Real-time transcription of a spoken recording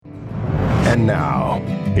And now,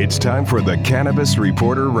 it's time for the Cannabis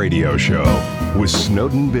Reporter Radio Show with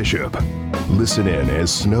Snowden Bishop. Listen in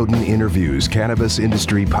as Snowden interviews cannabis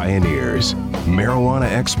industry pioneers,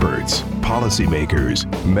 marijuana experts, policymakers,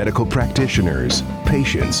 medical practitioners,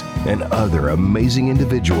 patients, and other amazing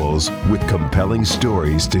individuals with compelling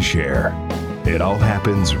stories to share. It all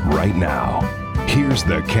happens right now. Here's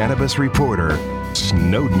the Cannabis Reporter,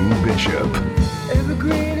 Snowden Bishop.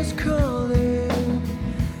 Evergreen is calling.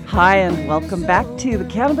 Hi, and welcome back to the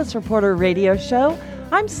Cannabis Reporter Radio Show.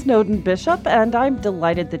 I'm Snowden Bishop, and I'm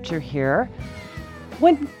delighted that you're here.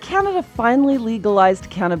 When Canada finally legalized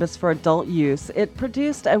cannabis for adult use, it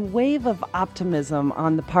produced a wave of optimism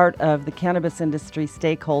on the part of the cannabis industry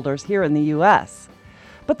stakeholders here in the U.S.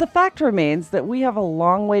 But the fact remains that we have a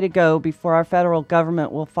long way to go before our federal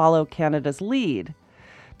government will follow Canada's lead.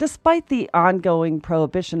 Despite the ongoing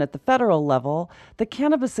prohibition at the federal level, the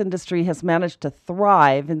cannabis industry has managed to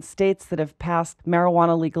thrive in states that have passed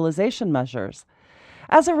marijuana legalization measures.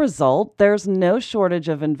 As a result, there's no shortage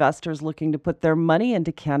of investors looking to put their money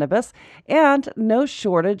into cannabis and no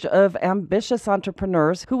shortage of ambitious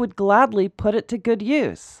entrepreneurs who would gladly put it to good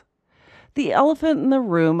use. The elephant in the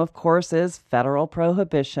room, of course, is federal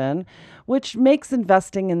prohibition, which makes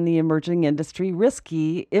investing in the emerging industry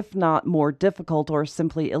risky, if not more difficult or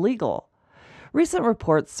simply illegal. Recent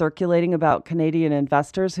reports circulating about Canadian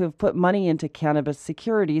investors who have put money into cannabis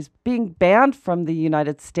securities being banned from the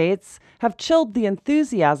United States have chilled the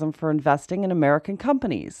enthusiasm for investing in American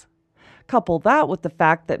companies. Couple that with the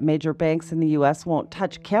fact that major banks in the U.S. won't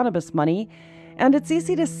touch cannabis money, and it's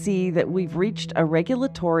easy to see that we've reached a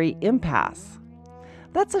regulatory impasse.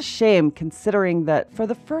 That's a shame, considering that for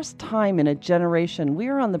the first time in a generation, we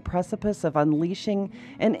are on the precipice of unleashing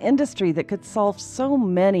an industry that could solve so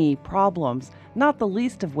many problems, not the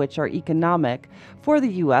least of which are economic, for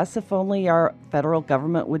the U.S. if only our federal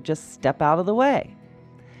government would just step out of the way.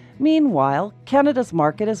 Meanwhile, Canada's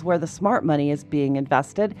market is where the smart money is being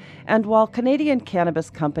invested, and while Canadian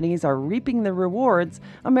cannabis companies are reaping the rewards,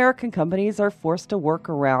 American companies are forced to work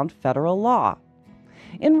around federal law.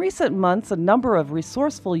 In recent months, a number of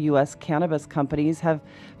resourceful U.S. cannabis companies have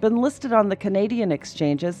been listed on the Canadian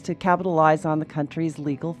exchanges to capitalize on the country's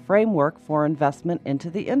legal framework for investment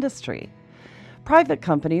into the industry. Private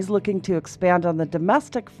companies looking to expand on the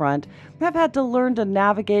domestic front have had to learn to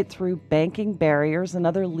navigate through banking barriers and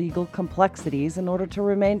other legal complexities in order to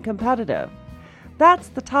remain competitive. That's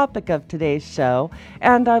the topic of today's show,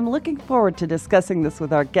 and I'm looking forward to discussing this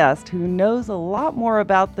with our guest, who knows a lot more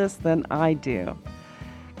about this than I do.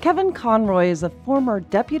 Kevin Conroy is a former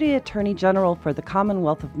Deputy Attorney General for the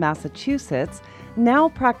Commonwealth of Massachusetts, now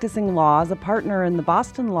practicing law as a partner in the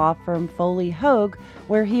Boston law firm Foley Hoag,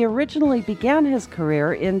 where he originally began his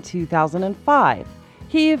career in 2005.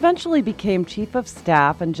 He eventually became Chief of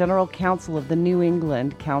Staff and General Counsel of the New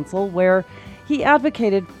England Council, where he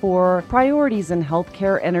advocated for priorities in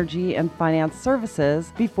healthcare, energy, and finance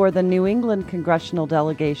services before the New England congressional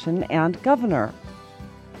delegation and governor.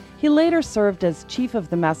 He later served as chief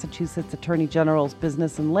of the Massachusetts Attorney General's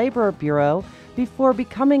Business and Labor Bureau before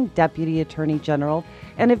becoming Deputy Attorney General,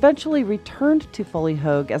 and eventually returned to Foley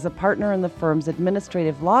Hoag as a partner in the firm's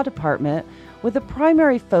administrative law department with a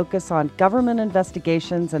primary focus on government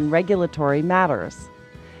investigations and regulatory matters.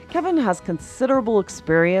 Kevin has considerable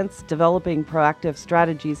experience developing proactive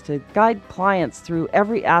strategies to guide clients through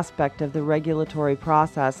every aspect of the regulatory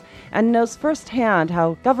process and knows firsthand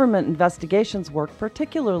how government investigations work,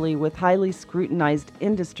 particularly with highly scrutinized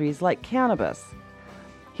industries like cannabis.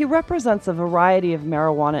 He represents a variety of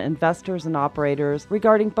marijuana investors and operators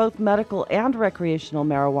regarding both medical and recreational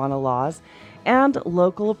marijuana laws and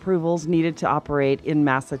local approvals needed to operate in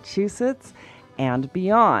Massachusetts and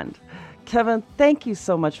beyond. Kevin, thank you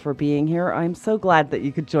so much for being here. I'm so glad that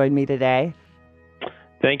you could join me today.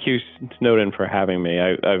 Thank you, Snowden, for having me.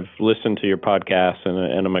 I've listened to your podcast,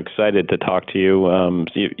 and I'm excited to talk to you.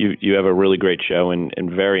 You have a really great show and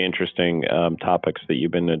very interesting topics that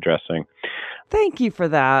you've been addressing. Thank you for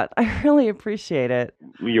that. I really appreciate it.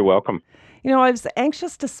 You're welcome. You know, I was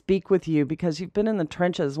anxious to speak with you because you've been in the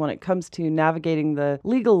trenches when it comes to navigating the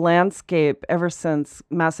legal landscape ever since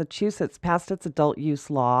Massachusetts passed its adult use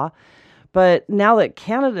law. But now that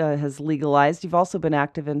Canada has legalized, you've also been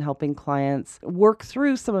active in helping clients work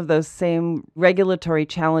through some of those same regulatory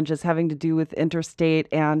challenges having to do with interstate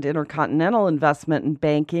and intercontinental investment and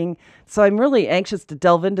banking. So I'm really anxious to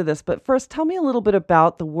delve into this. But first, tell me a little bit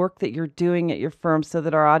about the work that you're doing at your firm so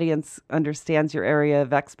that our audience understands your area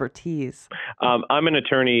of expertise. I'm an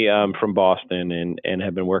attorney from Boston and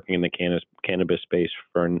have been working in the cannabis space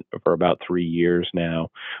for about 3 years now.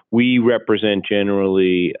 We represent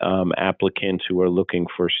generally applicants who are looking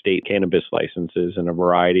for state cannabis licenses in a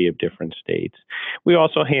variety of different states. We're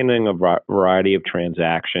also handling a variety of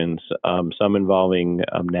transactions, some involving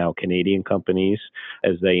now Canadian companies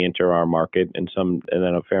as they enter our market, and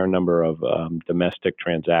then a fair number of domestic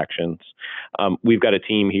transactions. We've got a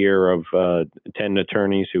team here of 10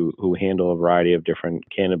 attorneys who handle a variety of different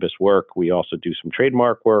cannabis work. We also do some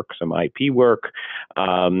trademark work, some IP work,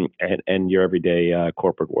 and your everyday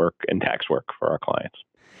corporate work and tax work for our clients.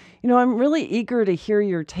 I'm really eager to hear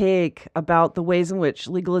your take about the ways in which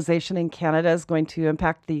legalization in Canada is going to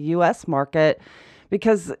impact the U.S. market,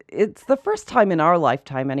 because it's the first time in our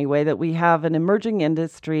lifetime, anyway, that we have an emerging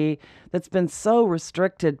industry that's been so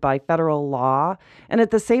restricted by federal law. And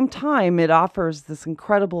at the same time, it offers this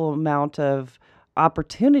incredible amount of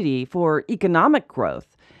opportunity for economic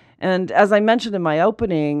growth. And as I mentioned in my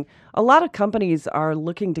opening, a lot of companies are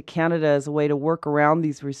looking to Canada as a way to work around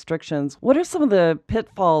these restrictions. What are some of the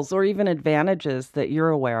pitfalls or even advantages that you're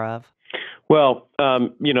aware of? Well,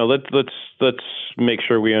 let's make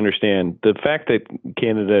sure we understand the fact that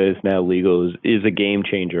Canada is now legal is a game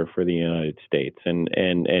changer for the United States and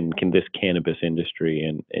this cannabis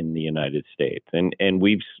industry in the United States. And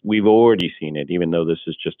we've already seen it, even though this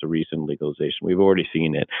is just a recent legalization. We've already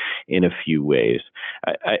seen it in a few ways.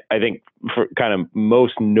 I think for kind of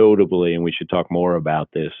most notably, and we should talk more about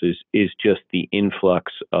this, is just the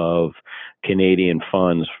influx of Canadian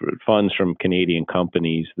funds from Canadian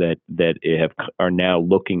companies that are now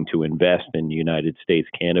looking to invest in United States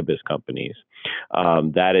cannabis companies.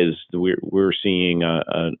 That is, we're seeing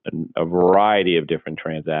a variety of different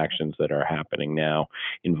transactions that are happening now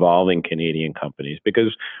involving Canadian companies,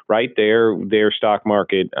 because their stock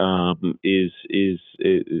market is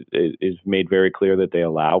made very clear that they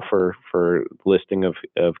allow for listing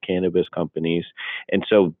of cannabis companies, and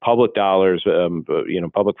so public dollars,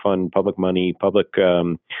 public money, public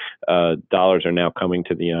dollars are now coming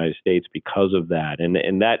to the United States because of that, and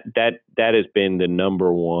that has been the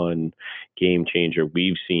number one game changer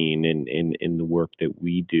we've seen in the work that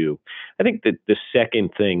we do. I think that the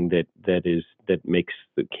second thing that makes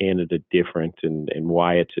Canada different and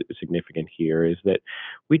why it's significant here is that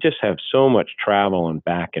we just have so much travel and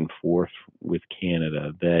back and forth with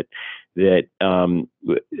Canada that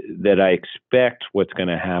I expect what's going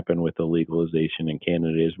to happen with the legalization in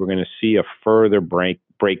Canada is we're going to see a further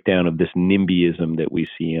breakdown of this NIMBYism that we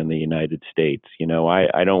see in the United States.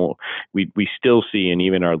 We still see, in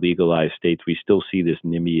even our legalized states, we still see this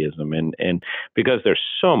NIMBYism. And because there's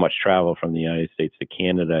so much travel from the United States to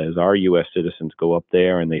Canada, as our U.S. citizens go up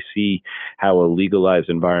there and they see how a legalized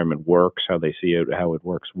environment works, how they see how it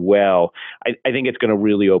works well, I think it's going to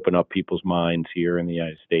really open up people's minds here in the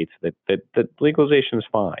United States that legalization is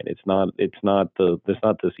fine. It's not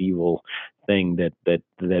this evil thing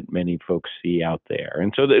that many folks see out there.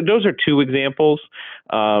 And so those are two examples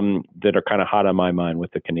that are kind of hot on my mind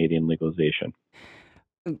with the Canadian legalization.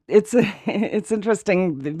 It's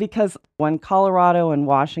interesting because when Colorado and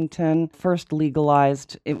Washington first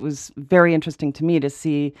legalized, it was very interesting to me to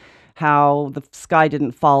see how the sky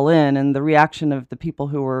didn't fall in and the reaction of the people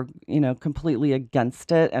who were, completely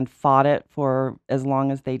against it and fought it for as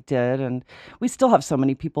long as they did. And we still have so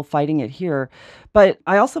many people fighting it here. But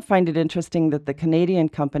I also find it interesting that the Canadian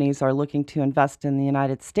companies are looking to invest in the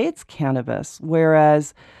United States cannabis,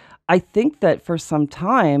 whereas I think that for some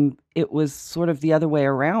time, it was sort of the other way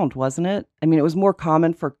around, wasn't it? I mean, it was more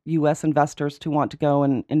common for U.S. investors to want to go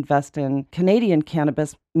and invest in Canadian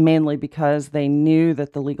cannabis, mainly because they knew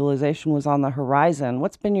that the legalization was on the horizon.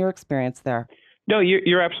 What's been your experience there? No,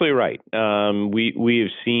 you're absolutely right. We have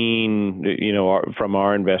seen, from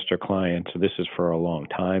our investor clients, this is for a long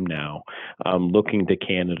time now, looking to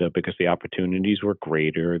Canada because the opportunities were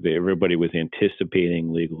greater. Everybody was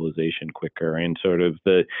anticipating legalization quicker, and sort of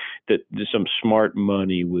some smart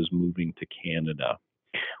money was moving to Canada.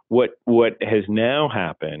 What has now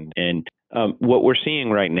happened, and what we're seeing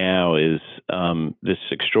right now is this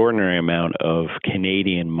extraordinary amount of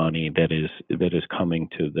Canadian money that is coming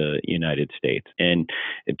to the United States and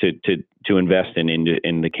to invest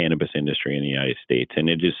in the cannabis industry in the United States. And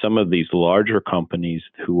it is some of these larger companies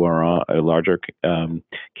who are larger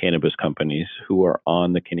cannabis companies who are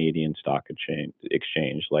on the Canadian Stock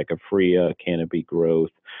Exchange, like Aphria, Canopy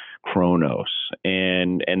Growth, Kronos,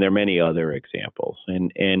 and there are many other examples.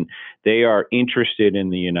 And they are interested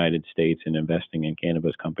in the United States and investing in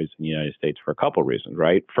cannabis companies in the United States for a couple of reasons,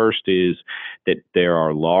 right? First is that there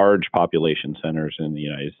are large population centers in the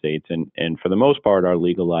United States, and for the most part, our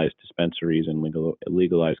legalized dispensaries and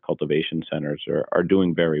legalized cultivation centers are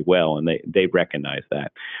doing very well, and they recognize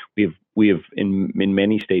that. We have in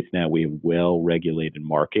many states now, we have well-regulated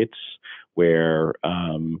markets where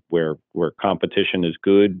competition is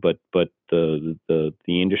good, but the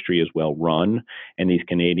industry is well run, and these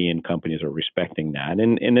Canadian companies are respecting that.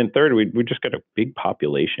 And then third, we just got a big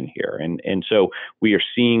population here, and so we are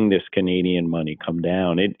seeing this Canadian money come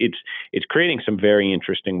down. It's creating some very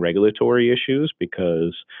interesting regulatory issues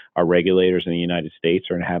because our regulators in the United States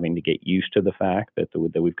are having to get used to the fact that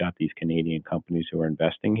we've got these Canadian companies who are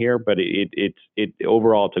investing here. But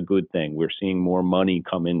overall, it's a good thing. We're seeing more money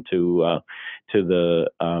come into to the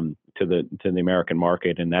American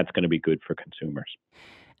market, and that's going to be good for consumers.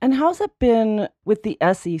 And how's it been with the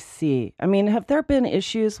SEC? I mean, have there been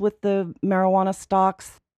issues with the marijuana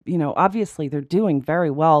stocks? You know, obviously they're doing very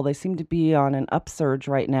well. They seem to be on an upsurge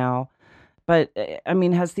right now. But I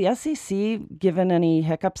mean, has the SEC given any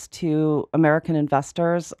hiccups to American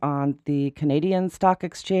investors on the Canadian stock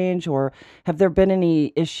exchange, or have there been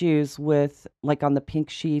any issues with, like, on the pink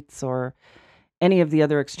sheets or any of the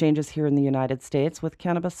other exchanges here in the United States with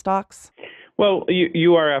cannabis stocks? Well,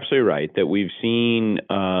 you are absolutely right that we've seen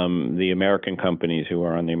the American companies who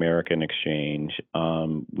are on the American exchange.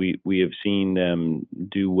 We have seen them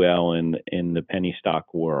do well in the penny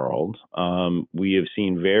stock world. We have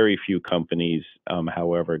seen very few companies,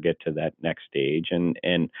 however, get to that next stage,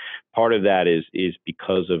 and part of that is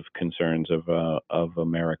because of concerns of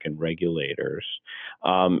American regulators.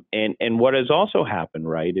 And what has also happened,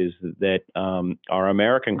 right, is that our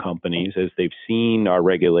American companies, as they've seen our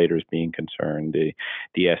regulators being concerned, the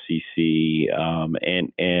SEC,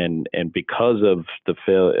 and because of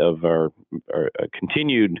our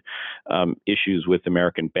continued issues with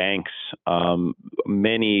American banks,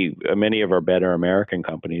 many of our larger American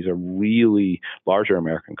companies are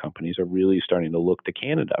really starting to look to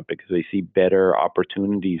Canada because they see better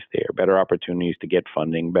opportunities there, better opportunities to get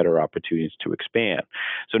funding, better opportunities to expand.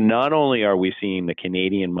 So not only are we seeing the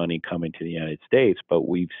Canadian money come into the United States, but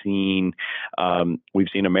we've seen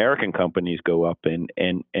American companies go up and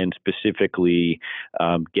specifically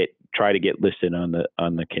try to get listed on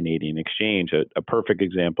the Canadian exchange. A perfect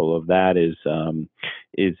example of that is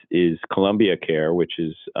Columbia Care, which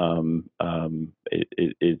has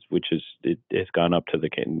gone up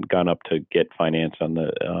to get finance on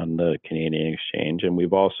the Canadian exchange, and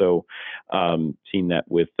we've also seen that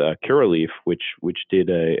with Curaleaf, which did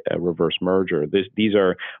a reverse merger. These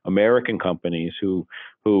are American companies who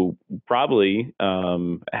probably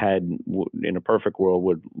had, in a perfect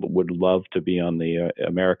world, would love to be on the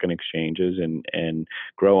American exchanges and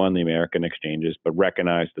grow on the American exchanges, but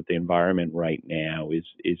recognize that the environment right now is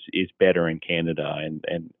better in Canada,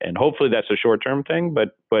 and hopefully that's a short-term thing,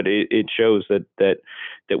 but it shows that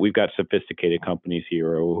we've got sophisticated companies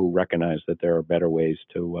here who recognize that there are better ways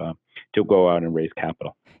to go out and raise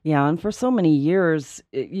capital. Yeah, and for so many years,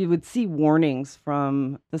 you would see warnings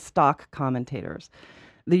from the stock commentators.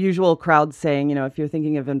 The usual crowd saying, you know, if you're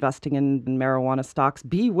thinking of investing in marijuana stocks,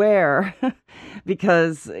 beware,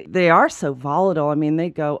 because they are so volatile. I mean, they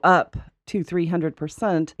go up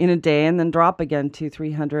 200-300% in a day and then drop again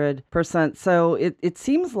 200-300%. So it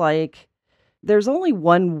seems like there's only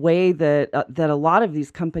one way that a lot of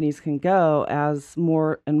these companies can go as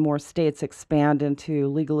more and more states expand into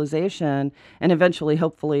legalization and eventually,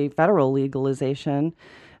 hopefully, federal legalization,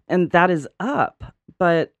 and that is up.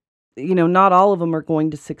 But you know, not all of them are going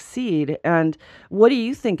to succeed. And what do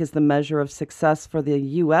you think is the measure of success for the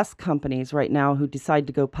U.S. companies right now who decide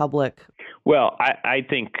to go public? Well, I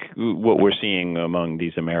think what we're seeing among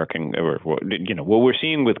these American, what we're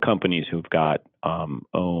seeing with companies who've got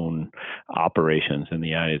own operations in the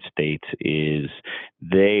United States is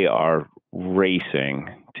they are racing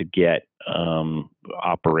to get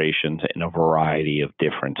operations in a variety of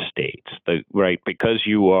different states, right? Because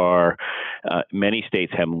many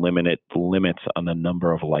states have limits on the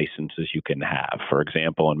number of licenses you can have. For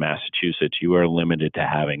example, in Massachusetts, you are limited to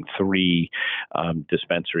having 3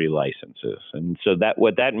 dispensary licenses, and so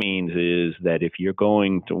what that means is that if you're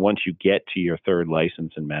once you get to your 3rd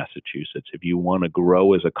license in Massachusetts, if you want to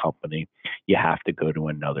grow as a company, you have to go to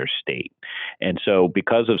another state. And so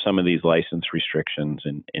because of some of these license restrictions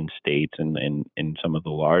in states and in some of the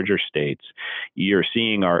larger states, you're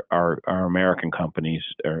seeing our American companies,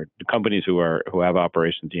 or companies who have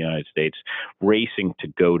operations in the United States, racing to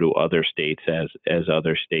go to other states as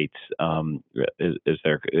other states is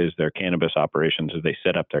their cannabis operations, as they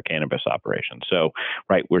set up their cannabis operations. So,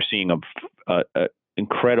 right, we're seeing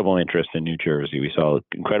incredible interest in New Jersey. We saw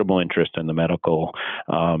incredible interest in the medical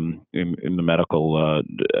in the medical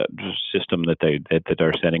system that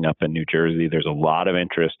they're setting up in New Jersey. There's a lot of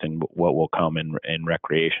interest in what will come in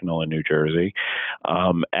recreational in New Jersey.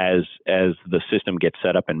 As the system gets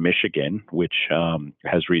set up in Michigan, which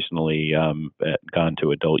has recently gone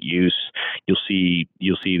to adult use, you'll see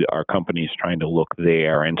our companies trying to look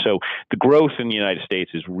there. And so the growth in the United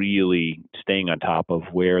States is really staying on top of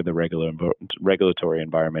where the regulatory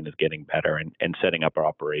environment is getting better and setting up our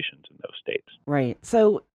operations in those states. Right.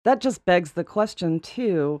 So that just begs the question,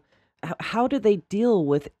 too, how do they deal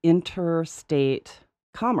with interstate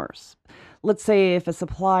commerce? Let's say if a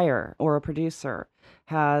supplier or a producer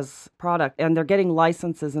has product and they're getting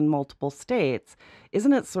licenses in multiple states,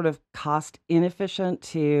 isn't it sort of cost inefficient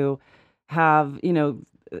to have,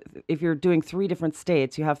 if you're doing 3 different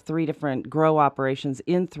states, you have 3 different grow operations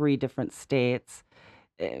in 3 different states.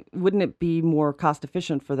 Wouldn't it be more cost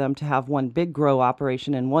efficient for them to have one big grow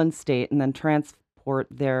operation in one state and then transport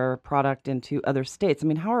their product into other states? I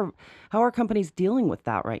mean, how are companies dealing with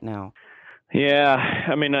that right now? Yeah,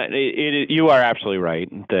 I mean, you are absolutely right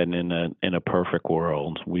that in a perfect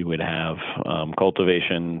world, we would have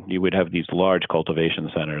cultivation. You would have these large cultivation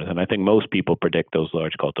centers, and I think most people predict those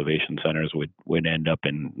large cultivation centers will end up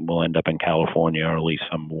in California, or at least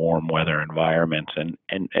some warm weather environments, and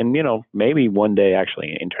maybe one day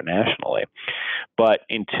actually internationally. But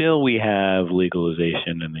until we have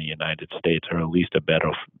legalization in the United States, or at least a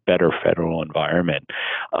better federal environment,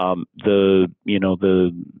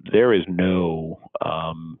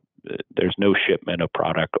 there's no shipment of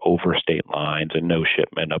product over state lines and no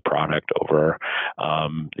shipment of product over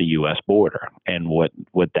the U.S. border. And what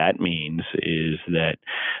that means is that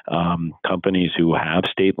companies who have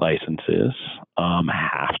state licenses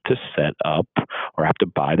have to set up or have to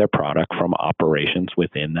buy their product from operations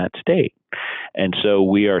within that state. And so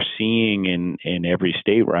we are seeing in every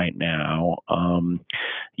state right now,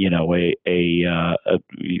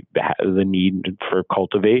 the need for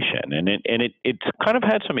cultivation, and it's kind of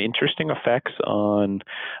had some interesting effects on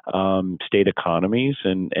state economies,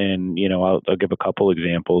 and I'll give a couple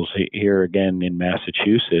examples here. Again, in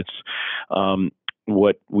Massachusetts,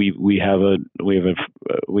 what we have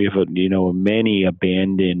many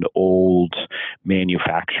abandoned old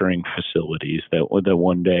manufacturing facilities that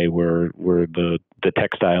one day were the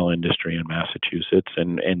textile industry in Massachusetts,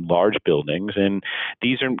 and large buildings, and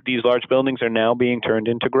these large buildings are now being turned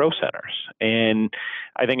into grow centers. And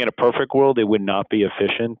I think in a perfect world, it would not be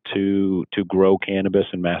efficient to grow cannabis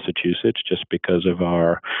in Massachusetts just because of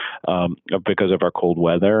our cold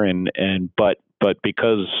weather, but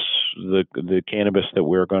because the cannabis that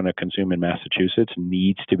we're going to consume in Massachusetts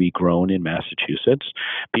needs to be grown in Massachusetts,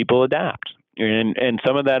 people adapt. And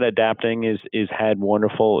some of that adapting is going to have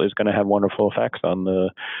wonderful effects on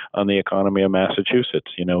the economy of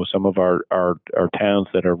Massachusetts. Some of our towns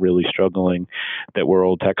that are really struggling, that were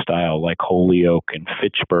old textile, like Holyoke and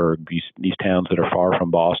Fitchburg, these towns that are far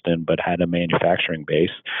from Boston but had a manufacturing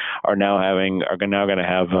base, are now going to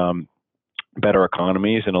have better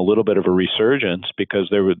economies and a little bit of a resurgence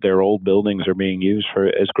because their old buildings are being used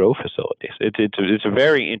as grow facilities. It's a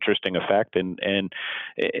very interesting effect, and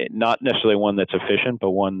not necessarily one that's efficient, but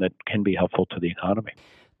one that can be helpful to the economy.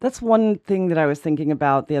 That's one thing that I was thinking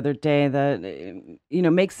about the other day that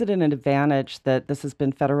makes it an advantage that this has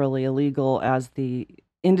been federally illegal as the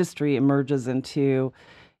industry emerges into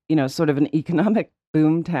sort of an economic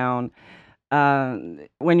boom town.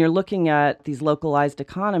 When you're looking at these localized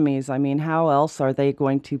economies, I mean, how else are they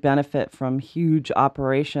going to benefit from huge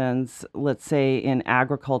operations, let's say in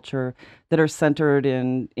agriculture, that are centered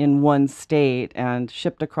in one state and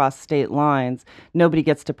shipped across state lines? Nobody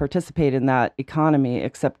gets to participate in that economy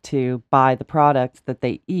except to buy the products that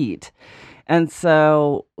they eat. And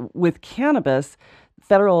so with cannabis,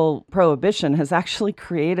 federal prohibition has actually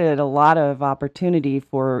created a lot of opportunity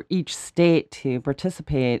for each state to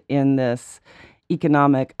participate in this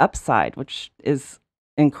economic upside, which is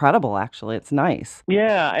incredible, actually. It's nice.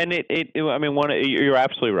 Yeah, and you're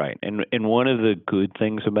absolutely right. And one of the good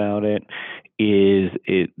things about it is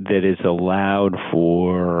that it's allowed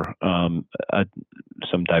for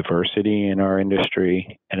some diversity in our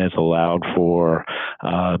industry, and it's allowed for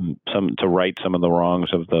to right some of the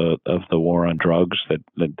wrongs of the war on drugs that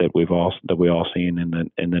we all seen in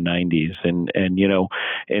the 90s, and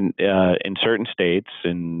in certain states,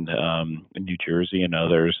 in New Jersey and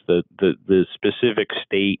others, the specific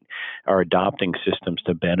state are adopting systems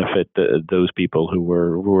to benefit those people who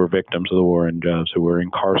were victims of the war on drugs, who were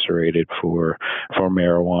incarcerated for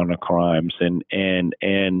marijuana crimes,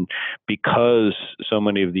 and because so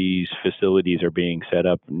many of these facilities are being set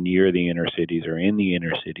up near the inner cities or in the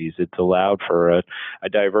inner cities, it's allowed for a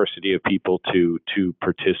diversity of people to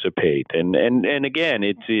participate. And again,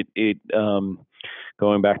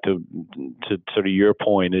 going back to sort of your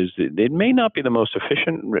point, is it may not be the most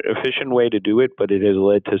efficient way to do it, but it has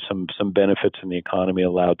led to some benefits in the economy,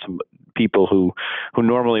 allowed some people who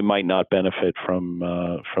normally might not benefit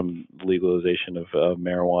from legalization of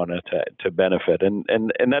marijuana to benefit, and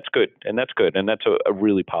that's good, and that's a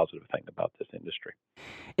really positive thing about this industry.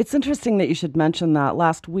 It's interesting that you should mention that.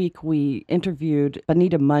 Last week, we interviewed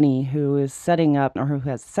Anita Money, who has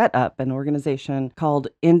set up an organization called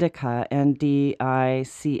Indica,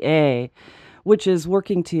 NDICA, which is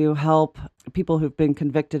working to help people who've been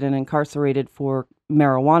convicted and incarcerated for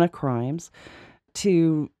marijuana crimes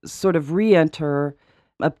to sort of re-enter,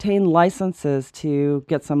 obtain licenses to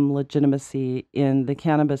get some legitimacy in the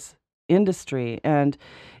cannabis industry. And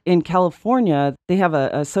in California, they have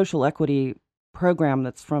a social equity program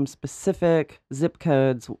that's from specific zip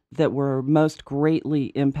codes that were most greatly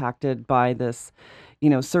impacted by this,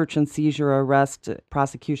 search and seizure, arrest,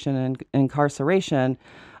 prosecution, and incarceration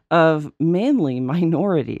of mainly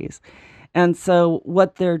minorities. And so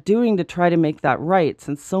what they're doing to try to make that right,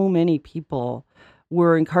 since so many people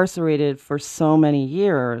were incarcerated for so many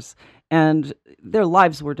years and their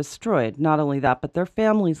lives were destroyed. Not only that, but their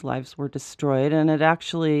families' lives were destroyed. And it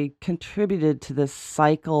actually contributed to this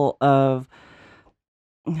cycle of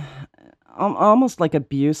almost like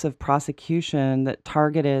abusive prosecution that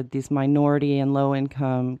targeted these minority and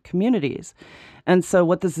low-income communities. And so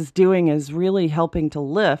what this is doing is really helping to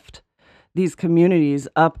lift these communities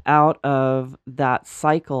up out of that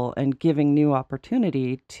cycle and giving new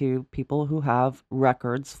opportunity to people who have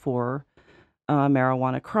records for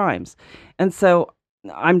marijuana crimes. And so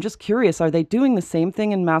I'm just curious, are they doing the same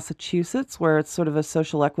thing in Massachusetts, where it's sort of a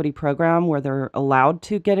social equity program where they're allowed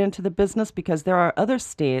to get into the business? Because there are other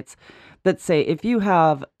states that say if you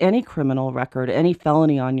have any criminal record, any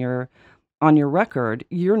felony on your record,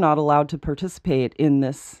 you're not allowed to participate in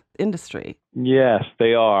this industry. Yes,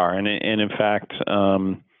 they are, and in fact,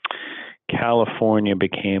 California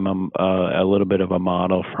became a little bit of a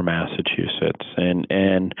model for Massachusetts,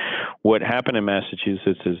 and what happened in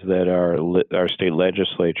Massachusetts is that our state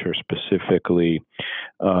legislature specifically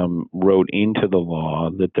wrote into the law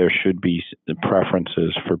that there should be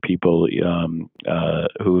preferences for people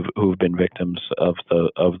who've been victims of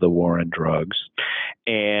the war on drugs,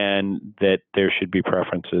 and that there should be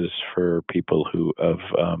preferences for people who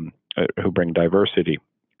bring diversity.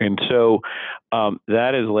 And so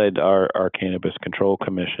that has led our Cannabis Control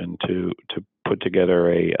Commission to put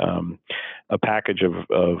together a package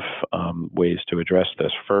of ways to address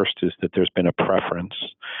this. First is that there's been a preference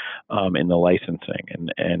in the licensing,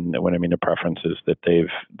 and what I mean a preference is that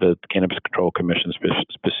the Cannabis Control Commission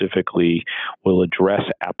specifically will address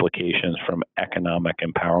applications from economic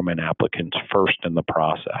empowerment applicants first in the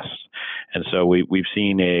process. And so we've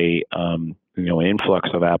seen an influx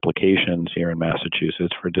of applications here in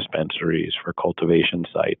Massachusetts for dispensaries, for cultivation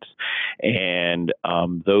sites, and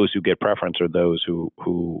those who get preference are those who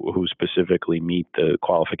specifically meet the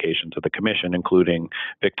qualifications of the commission, including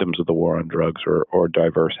victims of the war on drugs or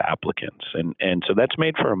diverse applicants, and so that's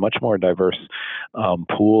made for a much more diverse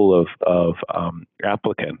pool of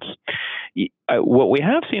applicants. What we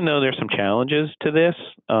have seen, though, there's some challenges to this.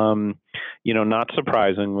 Not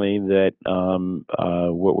surprisingly, that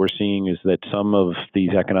what we're seeing is that some of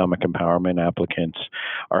these economic empowerment applicants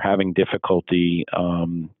are having difficulty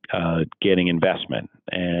getting investment.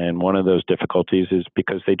 And one of those difficulties is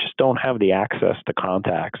because they just don't have the access to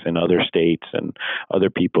contacts in other states and other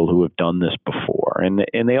people who have done this before.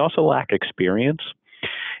 And they also lack experience.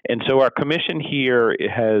 And so our commission here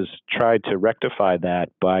has tried to rectify that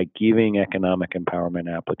by giving economic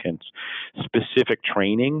empowerment applicants specific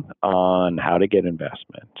training on how to get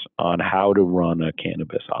investment, on how to run a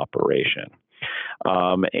cannabis operation.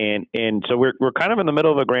 And so we're kind of in the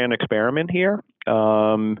middle of a grand experiment here.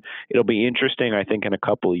 It'll be interesting, I think, in a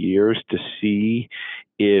couple of years to see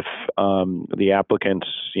if the applicants,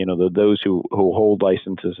 those who hold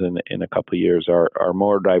licenses in a couple of years are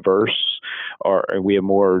more diverse, or we have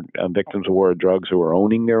more victims of war on drugs who are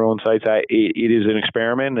owning their own sites. It is an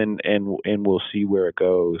experiment, and we'll see where it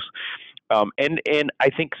goes. And I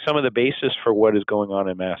think some of the basis for what is going on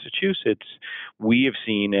in Massachusetts, we have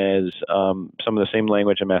seen as some of the same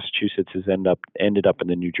language in Massachusetts has ended up in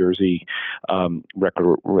the New Jersey in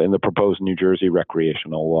the proposed New Jersey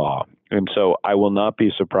recreational law. And so I will not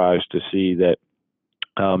be surprised to see that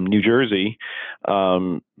New Jersey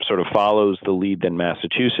sort of follows the lead that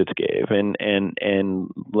Massachusetts gave, and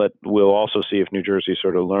we'll also see if New Jersey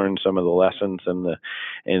sort of learns some of the lessons and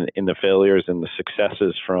the failures and the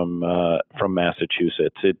successes from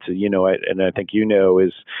Massachusetts. It's and I think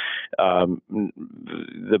is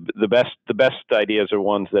the best ideas are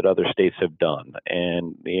ones that other states have done,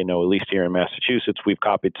 and at least here in Massachusetts we've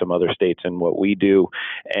copied some other states in what we do,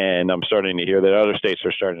 and I'm starting to hear that other states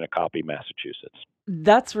are starting to copy Massachusetts.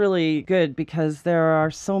 That's really good because there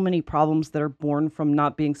are so many problems that are born from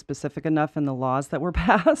not being specific enough in the laws that were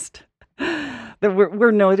passed. That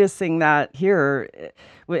we're noticing that here.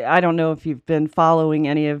 I don't know if you've been following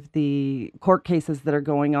any of the court cases that are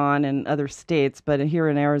going on in other states, but here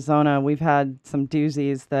in Arizona, we've had some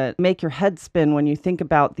doozies that make your head spin when you think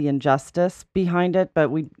about the injustice behind it. But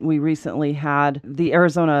we recently had the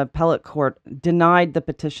Arizona Appellate Court denied the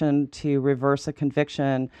petition to reverse a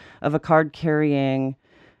conviction of a card-carrying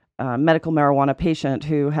medical marijuana patient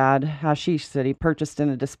who had hashish that he purchased in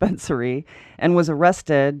a dispensary and was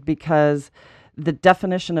arrested because the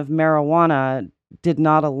definition of marijuana did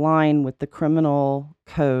not align with the criminal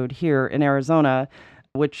code here in Arizona,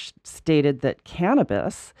 which stated that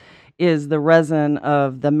cannabis is the resin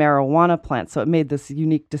of the marijuana plant. So it made this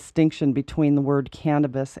unique distinction between the word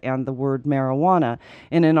cannabis and the word marijuana.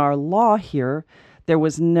 And in our law here, there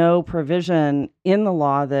was no provision in the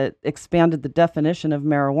law that expanded the definition of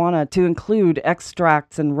marijuana to include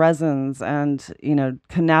extracts and resins and,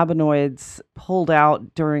 cannabinoids pulled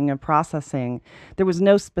out during a processing. There was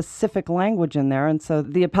no specific language in there. And so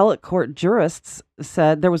the appellate court jurists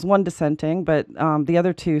said, there was one dissenting, but the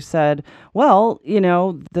other two said, well,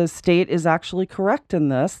 the state is actually correct in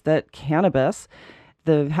this, that cannabis,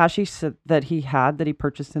 the hashish that he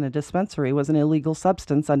purchased in a dispensary, was an illegal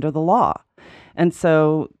substance under the law. And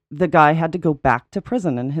so the guy had to go back to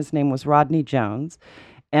prison, and his name was Rodney Jones.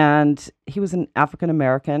 And he was an African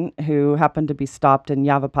American who happened to be stopped in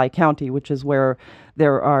Yavapai County, which is where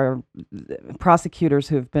there are prosecutors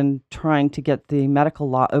who have been trying to get the medical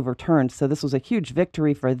law overturned. So this was a huge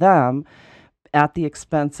victory for them at the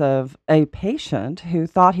expense of a patient who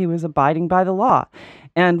thought he was abiding by the law.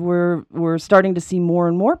 And we're starting to see more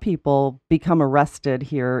and more people become arrested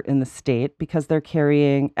here in the state because they're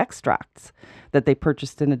carrying extracts that they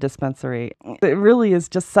purchased in a dispensary. It really is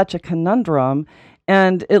just such a conundrum.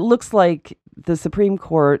 And it looks like the Supreme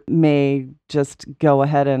Court may just go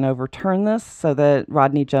ahead and overturn this so that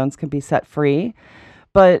Rodney Jones can be set free.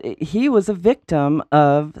 But he was a victim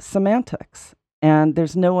of semantics. And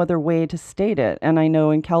there's no other way to state it. And I know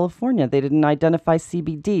in California, they didn't identify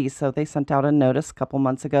CBD. So they sent out a notice a couple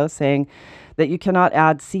months ago saying that you cannot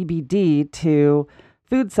add CBD to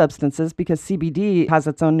food substances because CBD has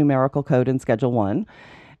its own numerical code in Schedule 1.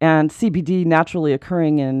 And CBD naturally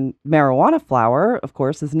occurring in marijuana flower, of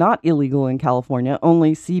course, is not illegal in California,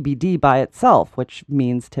 only CBD by itself, which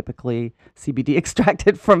means typically CBD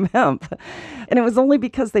extracted from hemp. And it was only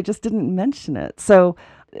because they just didn't mention it. So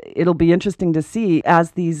it'll be interesting to see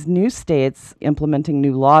as these new states implementing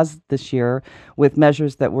new laws this year with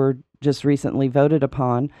measures that were just recently voted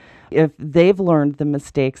upon, if they've learned the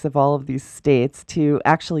mistakes of all of these states to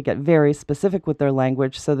actually get very specific with their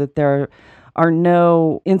language so that there are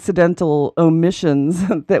no incidental omissions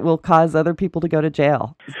that will cause other people to go to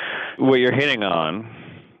jail. What you're hitting on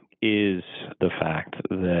is the fact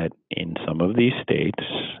that in some of these states,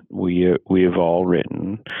 we have all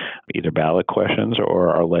written either ballot questions or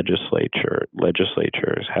our legislatures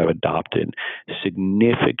have adopted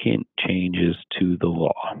significant changes to the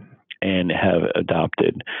law and have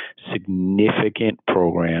adopted significant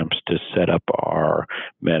programs to set up our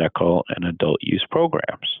medical and adult use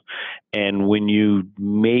programs. And when you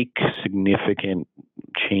make significant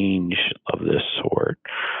change of this sort,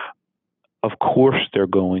 of course, there are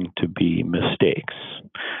going to be mistakes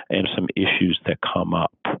and some issues that come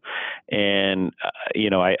up. And,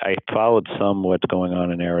 I followed some what's going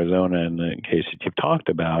on in Arizona in the case that you've talked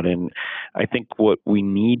about. And I think what we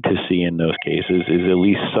need to see in those cases is at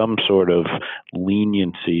least some sort of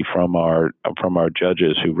leniency from our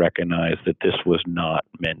judges who recognize that this was not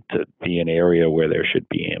meant to be an area where there should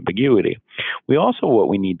be ambiguity. What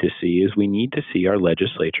we need to see is our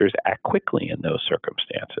legislatures act quickly in those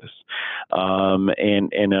circumstances.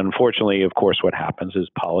 And unfortunately, of course, what happens is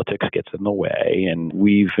politics gets in the way, and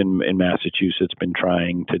we've in Massachusetts been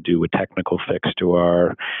trying to do a technical fix to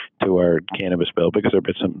our cannabis bill because there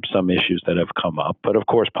have been some issues that have come up. But of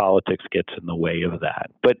course, politics gets in the way of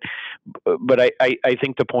that. But I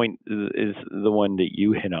think the point is the one that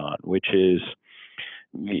you hit on, which is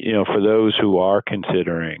for those who are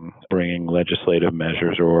considering bringing legislative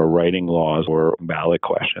measures or writing laws or ballot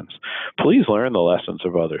questions, please learn the lessons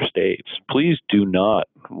of other states. Please do not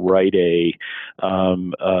write a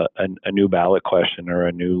new ballot question or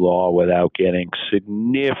a new law without getting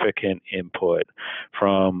significant input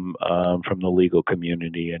from the legal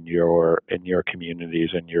community in your communities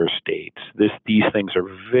and your states. These things are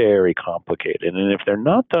very complicated, and if they're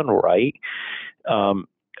not done right,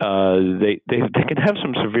 they can have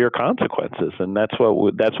some severe consequences, and that's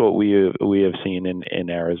what we have seen in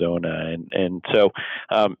Arizona, and so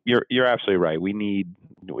you're absolutely right. We need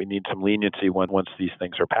some leniency once these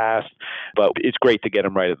things are passed, but it's great to get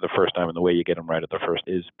them right at the first time, and the way you get them right at the first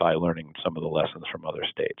is by learning some of the lessons from other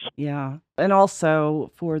states. Yeah, and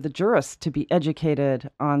also for the jurists to be educated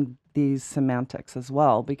on these semantics as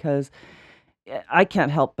well, because I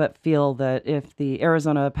can't help but feel that if the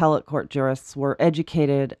Arizona appellate court jurists were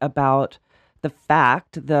educated about the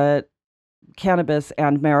fact that cannabis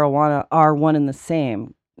and marijuana are one and the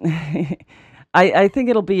same, I think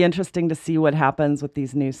it'll be interesting to see what happens with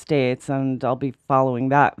these new states, and I'll be following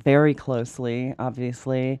that very closely,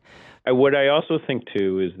 obviously. What I also think,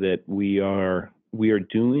 too, is that we are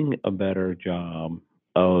doing a better job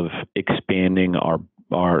of expanding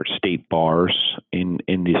our state bars in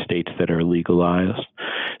the states that are legalized.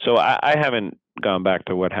 So I haven't gone back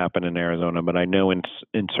to what happened in Arizona, but I know in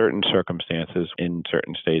certain circumstances in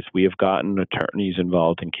certain states, we have gotten attorneys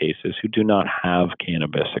involved in cases who do not have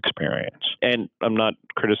cannabis experience. And I'm not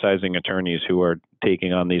criticizing attorneys who are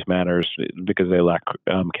taking on these matters because they lack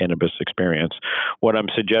cannabis experience. What I'm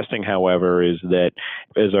suggesting, however, is that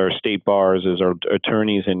as our state bars, as our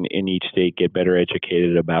attorneys in each state get better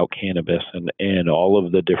educated about cannabis and all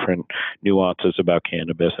of the different nuances about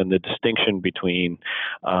cannabis and the distinction between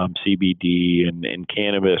CBD and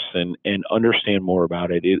cannabis and understand more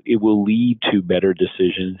about it, it will lead to better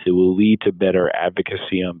decisions. It will lead to better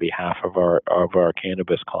advocacy on behalf of our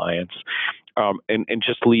cannabis clients. And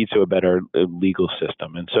just leads to a better legal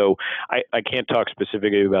system. And so I can't talk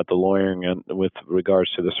specifically about the lawyering with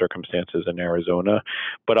regards to the circumstances in Arizona,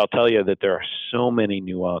 but I'll tell you that there are so many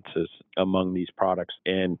nuances among these products,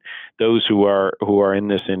 and those who are in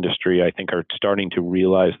this industry, I think, are starting to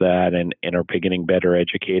realize that and are getting better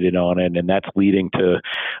educated on it, and that's leading to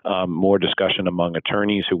more discussion among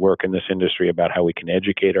attorneys who work in this industry about how we can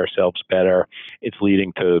educate ourselves better. It's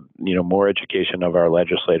leading to more education of our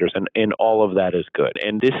legislators, and all of that is good.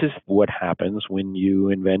 And this is what happens when you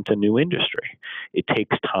invent a new industry. It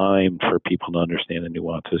takes time for people to understand the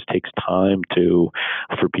nuances. It takes time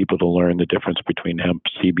for people to learn the difference between hemp,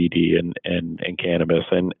 CBD, and cannabis.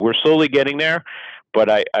 And we're slowly getting there, but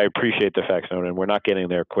I appreciate the fact, Snowden, we're not getting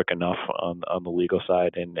there quick enough on the legal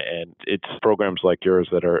side. And it's programs like yours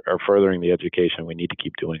that are furthering the education. We need to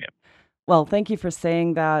keep doing it. Well, thank you for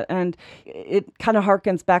saying that. And it kind of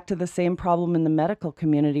harkens back to the same problem in the medical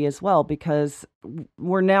community as well, because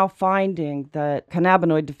we're now finding that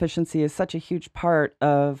cannabinoid deficiency is such a huge part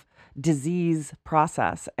of disease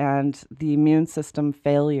process and the immune system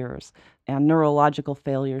failures and neurological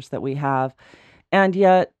failures that we have. And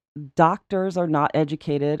yet doctors are not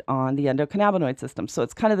educated on the endocannabinoid system. So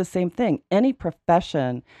it's kind of the same thing. Any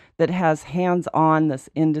profession that has hands-on this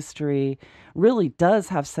industry really does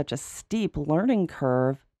have such a steep learning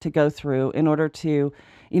curve to go through in order to,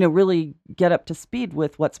 really get up to speed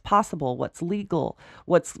with what's possible, what's legal,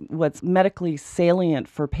 what's medically salient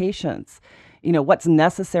for patients, what's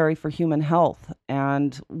necessary for human health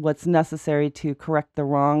and what's necessary to correct the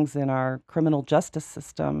wrongs in our criminal justice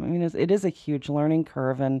system. I mean, it is a huge learning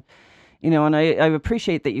curve. And, and I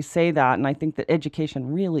appreciate that you say that. And I think that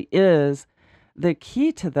education really is the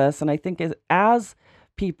key to this. And I think as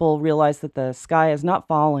people realize that the sky is not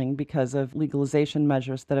falling because of legalization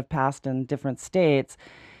measures that have passed in different states,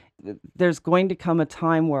 there's going to come a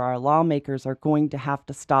time where our lawmakers are going to have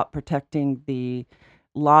to stop protecting the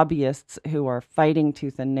lobbyists who are fighting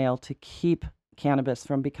tooth and nail to keep cannabis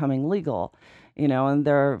from becoming legal. And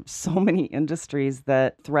there are so many industries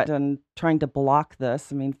that threaten trying to block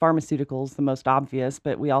this. I mean, pharmaceuticals, the most obvious,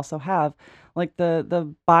 but we also have like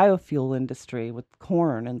the biofuel industry with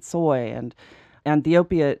corn and soy and the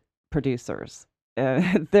opiate producers.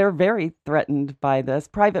 They're very threatened by this.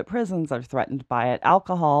 Private prisons are threatened by it.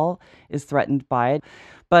 Alcohol is threatened by it.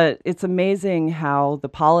 But it's amazing how the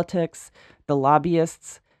politics, the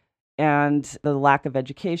lobbyists, and the lack of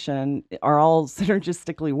education are all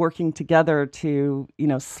synergistically working together to,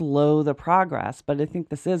 slow the progress. But I think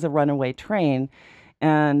this is a runaway train,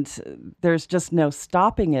 and there's just no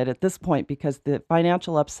stopping it at this point because the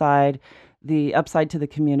financial upside, the upside to the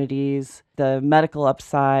communities, the medical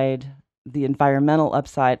upside, the environmental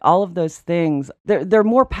upside, all of those things, they're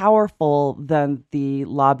more powerful than the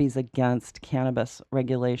lobbies against cannabis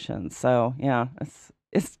regulations. So yeah,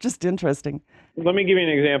 it's just interesting. Let me give you an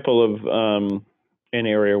example of an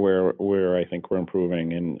area where I think we're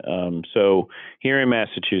improving. And so here in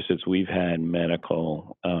Massachusetts, we've had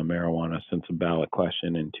medical marijuana since a ballot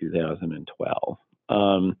question in 2012.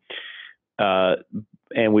 Uh,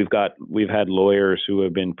 and we've had lawyers who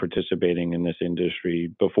have been participating in this industry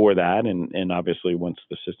before that, and obviously once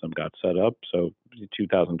the system got set up, so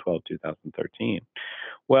 2012, 2013.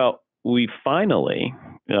 Well, we finally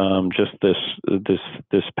just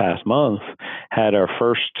this past month had our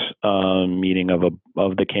first meeting of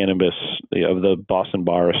the Boston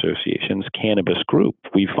Bar Association's cannabis group.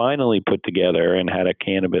 We finally put together and had a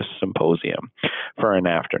cannabis symposium for an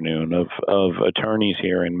afternoon of attorneys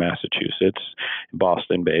here in Massachusetts,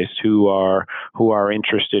 Boston based, who are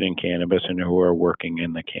interested in cannabis and who are working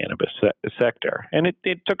in the cannabis sector. And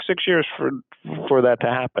it took 6 years for that to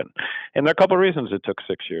happen. And there are a couple of reasons it took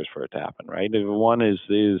 6 years for it to happen, right? One is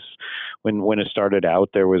when it started out,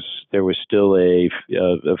 there was still a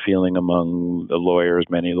feeling among the lawyers,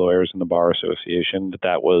 many lawyers in the Bar Association,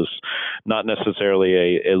 that was not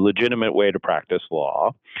necessarily a legitimate way to practice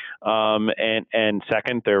law. And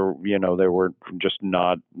second, there were just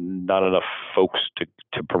not enough folks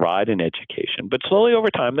to provide an education. But slowly over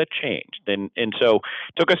time, that changed, and so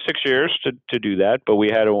it took us 6 years to do that. But we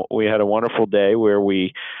had a wonderful day where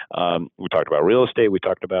we talked about real estate, we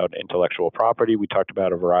talked about intellectual property, we talked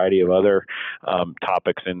about a variety of other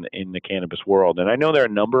topics in the cannabis world. And I know there are a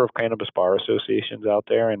number of cannabis bar associations out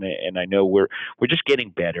there, and I know we're just getting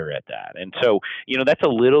better at that. And so that's a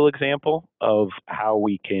little example of how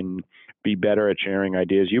we can be better at sharing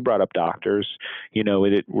ideas. You brought up doctors.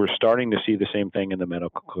 We're starting to see the same thing in the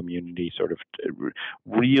medical community, sort of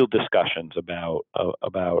real discussions about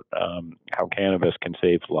how cannabis can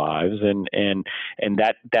save lives, and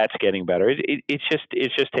that's getting better. It's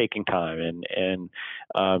just taking time, and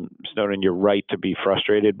Snowden, you're right to be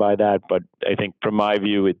frustrated by that, but I think from my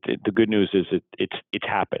view, the good news is it's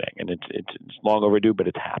happening, and it's long overdue, but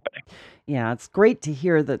it's happening. Yeah, it's great to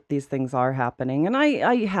hear that these things are happening, and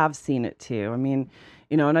I have seen it too. I mean,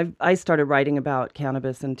 and I started writing about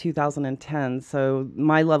cannabis in 2010, so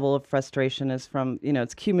my level of frustration is from,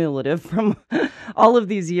 it's cumulative from all of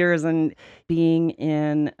these years, and being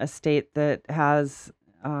in a state that has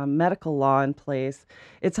medical law in place.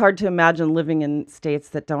 It's hard to imagine living in states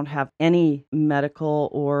that don't have any medical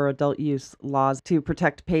or adult use laws to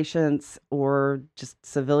protect patients or just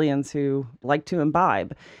civilians who like to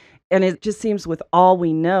imbibe. And it just seems, with all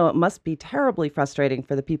we know, it must be terribly frustrating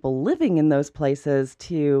for the people living in those places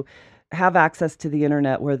to have access to the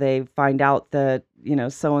internet where they find out that,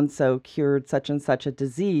 so-and-so cured such and such a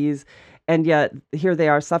disease. And yet here they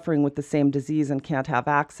are suffering with the same disease and can't have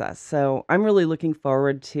access. So I'm really looking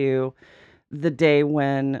forward to the day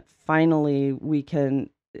when finally we can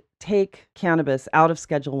take cannabis out of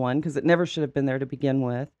Schedule 1, because it never should have been there to begin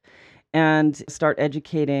with, and start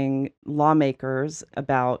educating lawmakers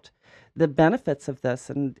about the benefits of this.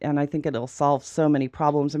 And I think it'll solve so many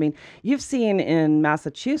problems. I mean, you've seen in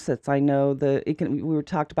Massachusetts, I know we were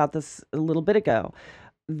talked about this a little bit ago.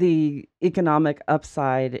 The economic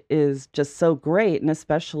upside is just so great, and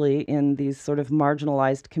especially in these sort of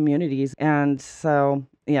marginalized communities. And so,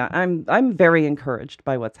 yeah, I'm very encouraged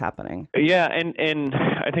by what's happening. Yeah, and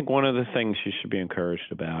I think one of the things you should be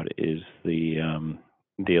encouraged about is the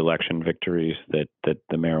election victories that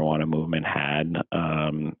the marijuana movement had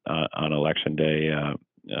on election day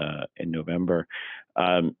in November.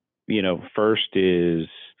 First is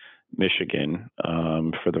Michigan.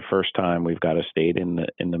 For the first time, we've got a state in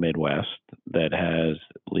the Midwest that has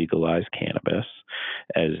legalized cannabis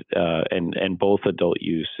and both adult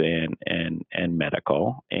use and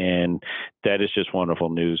medical, and that is just wonderful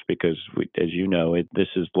news because, as you know, this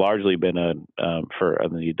has largely been for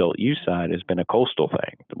on the adult use side has been a coastal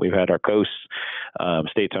thing. We've had our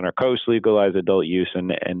states on our coast legalize adult use,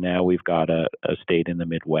 and now we've got a state in the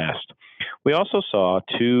Midwest. We also saw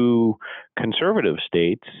two conservative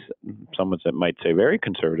states, some that might say very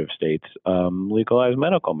conservative states, legalize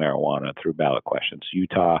medical marijuana through ballot questions,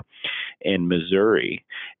 Utah and Missouri.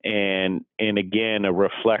 And again, a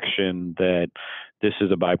reflection that this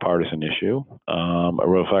is a bipartisan issue, a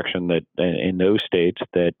reflection that in those states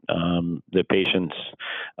that the patients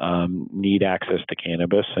need access to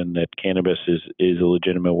cannabis, and that cannabis is a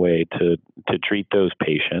legitimate way to treat those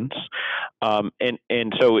patients.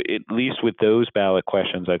 And so at least with those ballot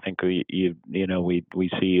questions, I think we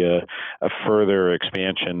see a further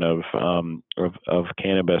expansion of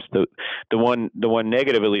cannabis. The one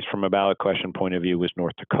negative, at least from a ballot question point of view, was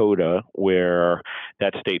North Dakota, where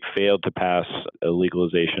that state failed to pass a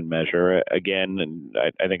legalization measure. Again, and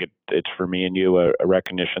I think it's for me and you a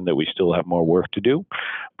recognition that we still have more work to do.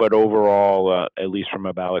 But overall, at least from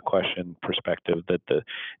a ballot question perspective,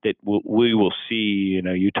 we will see.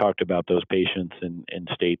 You talked about those patients in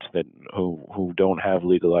states who don't have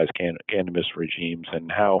legalized cannabis regimes,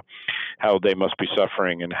 and how they must be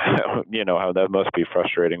suffering, and how that must be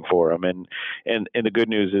frustrating for them. And the good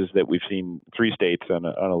news is that we've seen 3 states on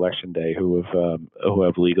election day who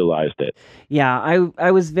have legalized it. Yeah,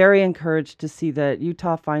 I was very encouraged to see that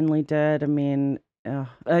Utah finally did. I mean,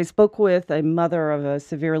 I spoke with a mother of a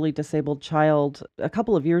severely disabled child a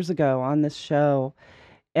couple of years ago on this show,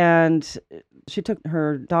 and she took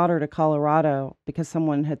her daughter to Colorado because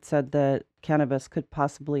someone had said that cannabis could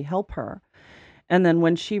possibly help her. And then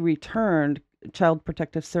when she returned, Child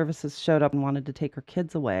Protective Services showed up and wanted to take her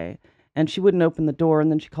kids away. And she wouldn't open the door,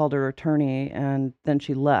 and then she called her attorney, and then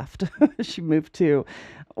she left. She moved to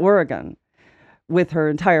Oregon with her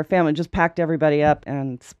entire family, just packed everybody up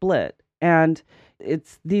and split. And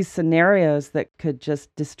it's these scenarios that could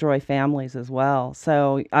just destroy families as well.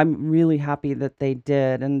 So I'm really happy that they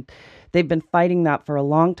did. And they've been fighting that for a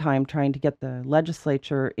long time, trying to get the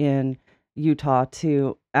legislature in Utah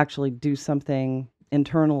to actually do something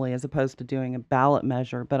internally as opposed to doing a ballot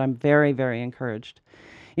measure. But I'm very, very encouraged.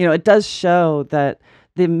 It does show that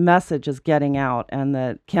the message is getting out and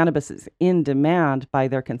that cannabis is in demand by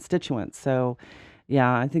their constituents. So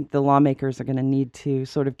yeah, I think the lawmakers are going to need to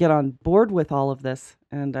sort of get on board with all of this,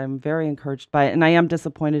 and I'm very encouraged by it. And I am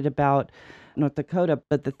disappointed about North Dakota,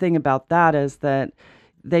 but the thing about that is that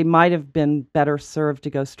they might have been better served to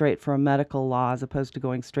go straight for a medical law as opposed to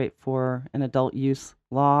going straight for an adult use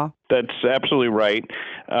law. That's absolutely right,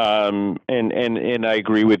 and I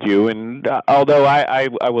agree with you. And although I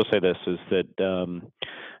will say this is that.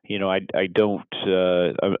 I don't.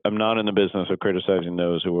 I'm not in the business of criticizing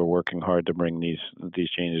those who are working hard to bring these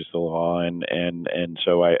changes to law, and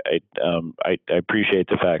so I appreciate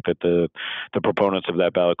the fact that the proponents of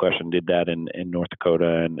that ballot question did that in North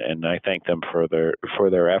Dakota, and I thank them for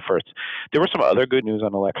their efforts. There was some other good news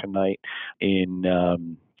on election night in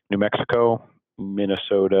New Mexico,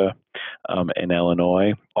 Minnesota, and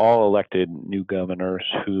Illinois, all elected new governors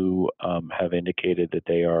who have indicated that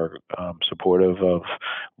they are supportive of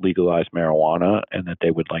legalized marijuana and that they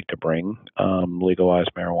would like to bring legalized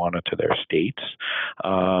marijuana to their states.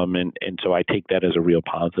 And so I take that as a real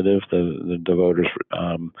positive. The voters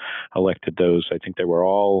elected those. I think they were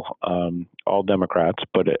all Democrats,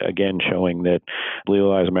 but again, showing that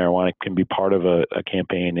legalized marijuana can be part of a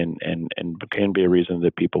campaign and can be a reason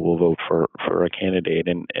that people will vote for a candidate.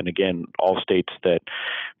 And again, all states that,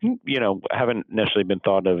 haven't necessarily been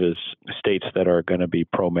thought of as states that are going to be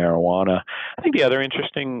pro-marijuana. I think the other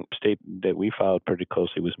interesting state that we followed pretty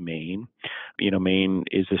closely was Maine. Maine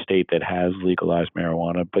is a state that has legalized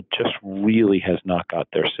marijuana, but just really has not got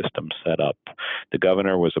their system set up. The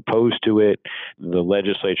governor was opposed to it. The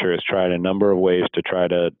legislature has tried a number of ways to try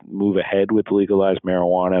to move ahead with legalized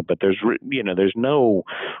marijuana, but there's no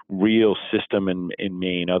real system in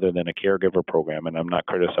Maine other than a caregiver program. And I'm not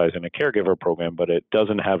criticizing a caregiver program, but it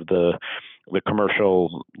doesn't have the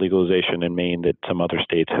commercial legalization in Maine that some other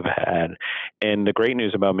states have had. And the great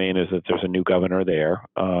news about Maine is that there's a new governor there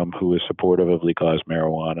who is supportive of legalized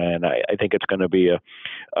marijuana. And I think it's going to be a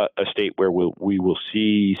state where we will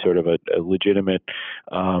see sort of a legitimate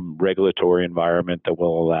regulatory environment that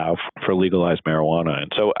will allow for legalized marijuana.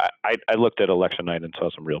 And so I looked at election night and saw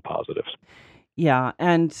some real positives. Yeah,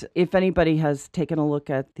 and if anybody has taken a look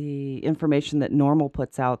at the information that Normal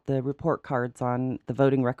puts out, the report cards on the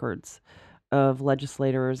voting records of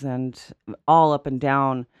legislators and all up and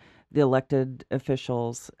down the elected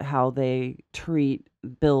officials, how they treat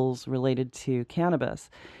bills related to cannabis.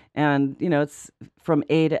 And, it's from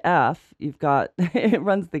A to F. You've got, it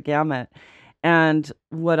runs the gamut. And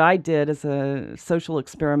what I did as a social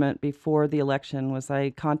experiment before the election was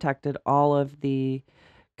I contacted all of the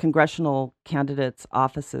congressional candidates'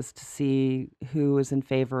 offices to see who is in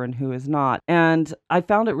favor and who is not. And I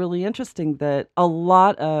found it really interesting that a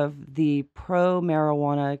lot of the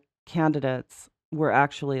pro-marijuana candidates were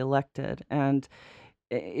actually elected. And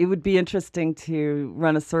it would be interesting to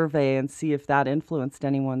run a survey and see if that influenced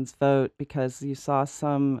anyone's vote, because you saw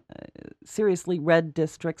some seriously red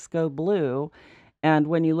districts go blue. And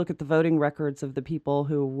when you look at the voting records of the people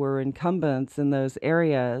who were incumbents in those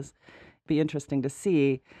areas, it'd be interesting to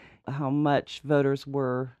see how much voters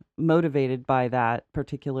were motivated by that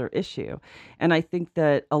particular issue. And I think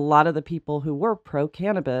that a lot of the people who were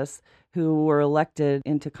pro-cannabis, who were elected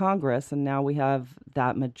into Congress, and now we have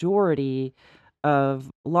that majority of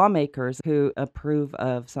lawmakers who approve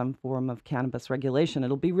of some form of cannabis regulation.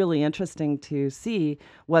 It'll be really interesting to see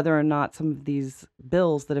whether or not some of these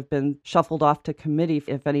bills that have been shuffled off to committee,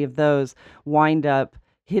 if any of those wind up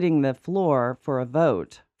hitting the floor for a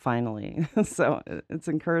vote finally. So it's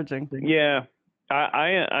encouraging. Yeah.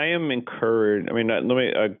 I am encouraged. I mean, I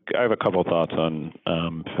have a couple of thoughts on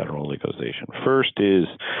federal legalization. First is,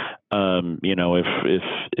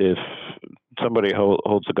 if somebody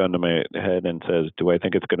holds a gun to my head and says, "Do I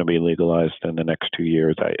think it's going to be legalized in the next 2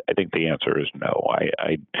 years?" I think the answer is no.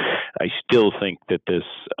 I still think that this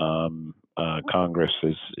Congress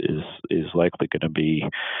is likely going to be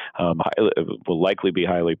will likely be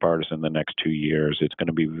highly partisan the next 2 years. It's going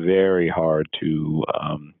to be very hard to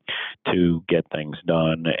get things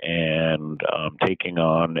done, and taking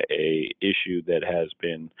on a issue that has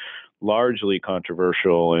been largely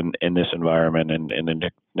controversial in this environment and in the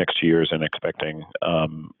next 2 years, and expecting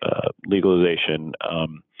legalization,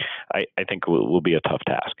 I think will be a tough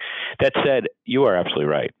task. That said, you are absolutely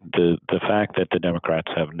right. The fact that the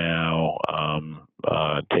Democrats have now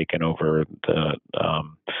taken over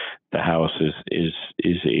the House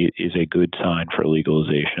is a good sign for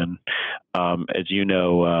legalization. As you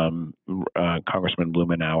know, Congressman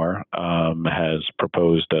Blumenauer has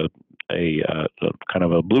proposed a kind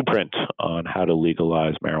of a blueprint on how to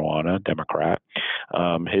legalize marijuana, Democrat.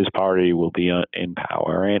 His party will be in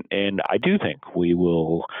power, and I do think we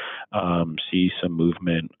will see some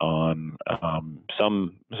movement on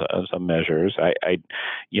some measures.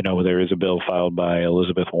 There is a bill filed by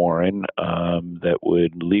Elizabeth Warren that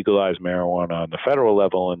would legalize marijuana on the federal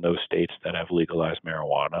level in those states that have legalized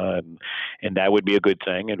marijuana, and that would be a good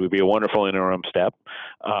thing. It would be a wonderful interim step,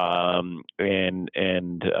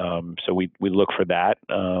 so we look for that.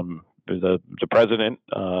 The president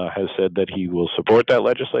has said that he will support that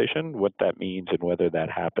legislation. What that means and whether that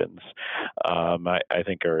happens, I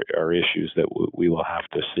think are issues that we will have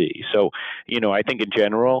to see. So, I think in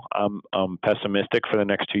general, I'm pessimistic for the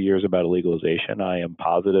next 2 years about legalization. I am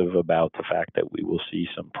positive about the fact that we will see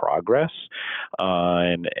some progress,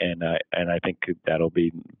 and I think that'll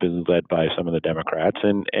be led by some of the Democrats.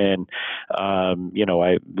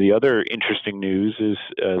 The other interesting news is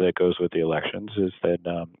that goes with the elections is that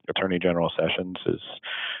Attorney General Sessions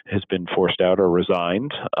has been forced out or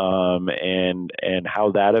resigned, and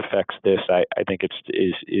how that affects this, I think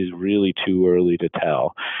is really too early to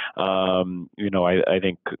tell. I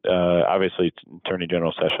think obviously Attorney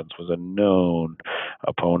General Sessions was a known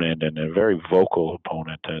opponent and a very vocal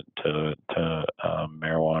opponent to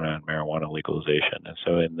marijuana and marijuana legalization, and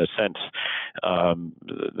so in the sense,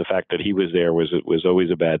 the fact that he was there was always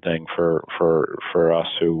a bad thing for us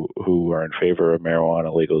who are in favor of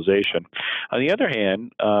marijuana legalization. On the other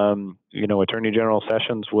hand, Attorney General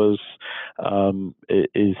Sessions was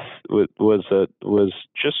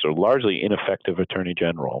just a largely ineffective Attorney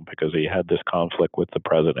General because he had this conflict with the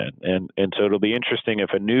president, and so it'll be interesting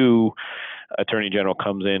if a new Attorney General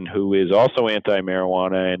comes in who is also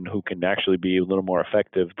anti-marijuana and who can actually be a little more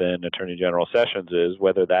effective than Attorney General Sessions is,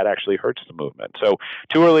 whether that actually hurts the movement. So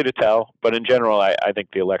too early to tell, but in general, I think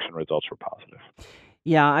the election results were positive.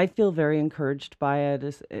 Yeah, I feel very encouraged by it,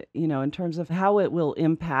 in terms of how it will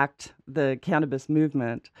impact the cannabis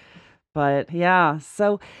movement. But yeah,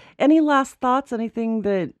 so any last thoughts, anything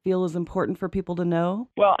that feel is important for people to know?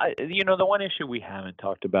 Well, the one issue we haven't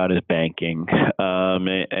talked about is banking,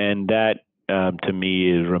 and that to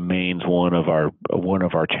me remains one of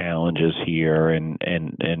our challenges here in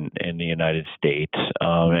the United States,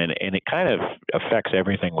 and it kind of affects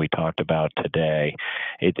everything we talked about today.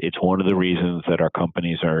 It's one of the reasons that our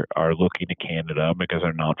companies are looking to Canada, because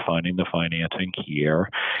they're not finding the financing here.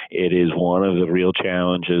 It is one of the real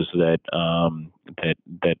challenges that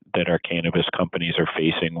our cannabis companies are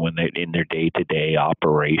facing when they in their day-to-day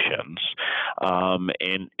operations.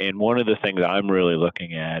 And one of the things I'm really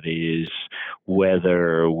looking at is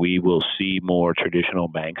whether we will see more traditional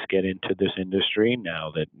banks get into this industry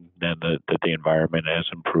now that the environment has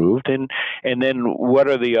improved, and then what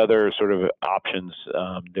are the other sort of options?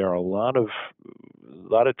 There are a lot of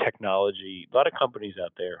lot of technology, a lot of companies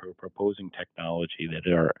out there who are proposing technology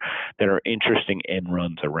that are interesting end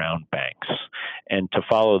runs around banks, and to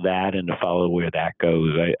follow that and to follow where that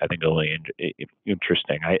goes, I think really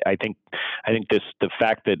interesting. I think the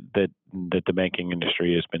fact that the banking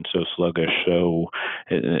industry has been so sluggish, so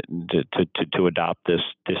to adopt this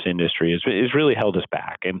industry is really held us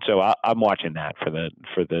back, and so I'm watching that for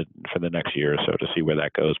the next year or so to see where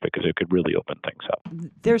that goes, because it could really open things up.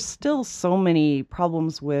 There's still so many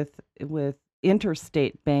problems with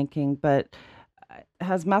interstate banking, but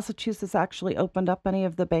has Massachusetts actually opened up any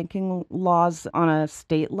of the banking laws on a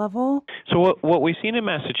state level? So what we've seen in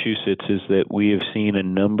Massachusetts is that we have seen a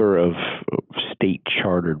number of state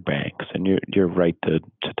chartered banks, and you're right to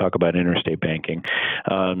talk about interstate banking.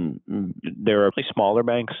 There are smaller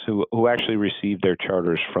banks who actually receive their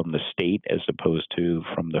charters from the state as opposed to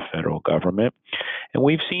from the federal government. And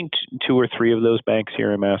we've seen two or three of those banks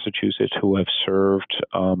here in Massachusetts who have served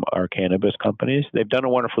our cannabis companies. They've done a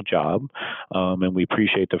wonderful job, and we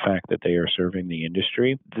appreciate the fact that they are serving the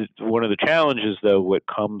industry. One of the challenges, though, what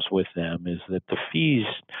comes with them is that the fees,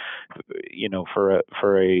 for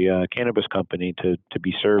a cannabis company to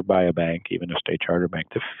be served by a bank, even a state charter bank,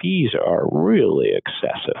 the fees are really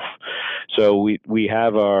excessive. So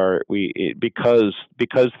because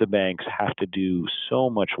the banks have to do so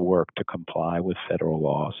much work to comply with federal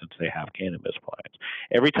law since they have cannabis plants.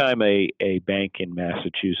 Every time a bank in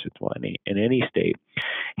Massachusetts, in any state,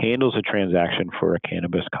 handles a transaction for a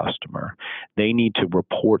cannabis customer, they need to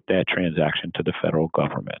report that transaction to the federal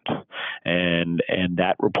government. And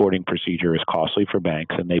that reporting procedure is costly for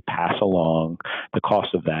banks, and they pass along the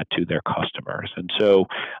cost of that to their customers. And so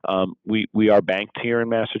we are banked here in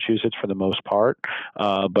Massachusetts for the most part,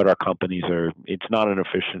 but our companies it's not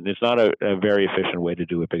a very efficient way to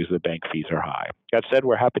do it because the bank fees are high. That said,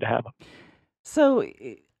 we're happy to have them. So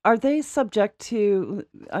are they subject to,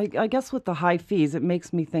 I guess with the high fees, it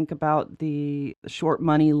makes me think about the short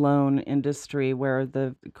money loan industry where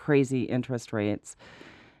the crazy interest rates,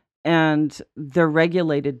 and they're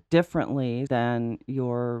regulated differently than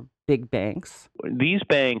your big banks. These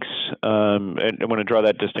banks, and I want to draw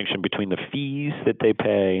that distinction between the fees that they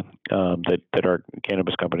pay, that our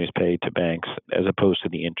cannabis companies pay to banks, as opposed to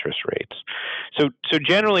the interest rates. So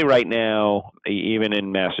generally, right now, even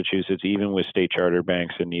in Massachusetts, even with state chartered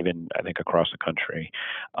banks, and even I think across the country,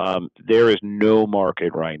 there is no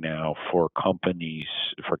market right now for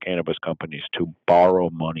cannabis companies to borrow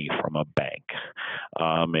money from a bank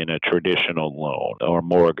in a traditional loan or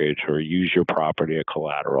mortgage, or use your property as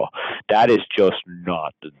collateral. That is just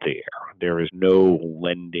not there. There is no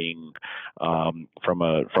lending from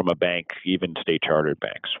a bank, even state chartered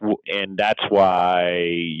banks, and that's why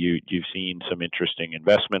you've seen some interesting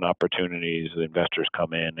investment opportunities. The investors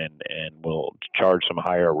come in and will charge some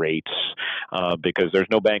higher rates because there's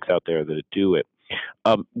no banks out there that do it.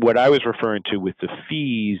 What I was referring to with the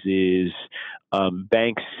fees is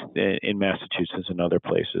banks in Massachusetts and other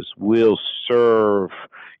places will serve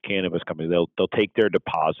cannabis companies. They'll take their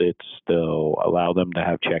deposits. They'll allow them to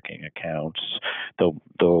have checking accounts. They'll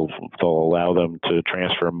allow them to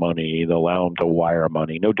transfer money. They'll allow them to wire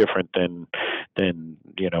money. No different than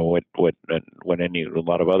what a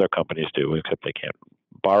lot of other companies do, except they can't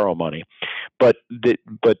borrow money. But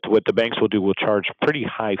what the banks will do will charge pretty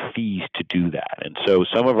high fees to do that. And so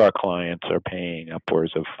some of our clients are paying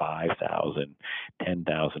upwards of $5,000,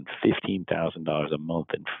 $10,000, $15,000 a month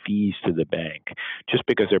in fees to the bank, just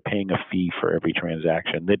because they're paying a fee for every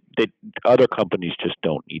transaction that other companies just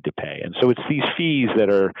don't need to pay. And so it's these fees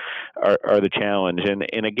that are the challenge.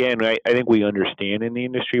 And again, I think we understand in the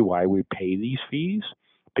industry why we pay these fees,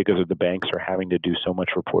 because of the banks are having to do so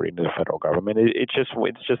much reporting to the federal government. It's just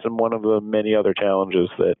one of the many other challenges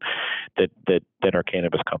that our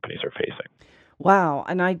cannabis companies are facing. Wow,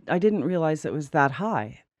 and I didn't realize it was that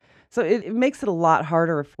high. So it makes it a lot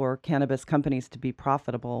harder for cannabis companies to be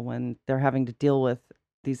profitable when they're having to deal with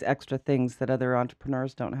these extra things that other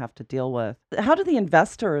entrepreneurs don't have to deal with. How do the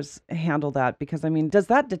investors handle that? Because, does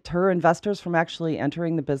that deter investors from actually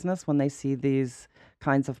entering the business when they see these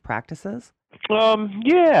kinds of practices?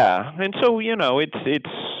 Yeah, and so it's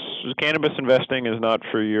cannabis investing is not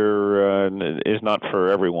for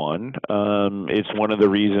everyone. It's one of the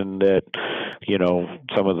reasons that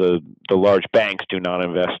some of the large banks do not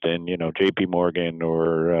invest in. J.P. Morgan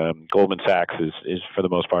or Goldman Sachs is for the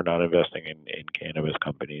most part not investing in cannabis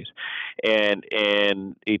companies, and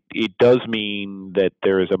it does mean that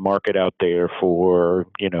there is a market out there for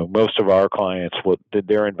most of our clients.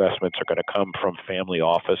 Their investments are going to come from family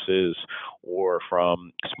offices or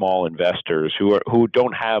from small investors who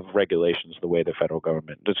don't have regulations the way the federal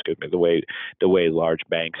government, the way large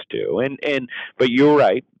banks do. But you're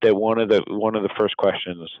right that one of the first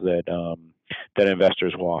questions that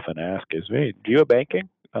investors will often ask is, "Hey, do you have banking?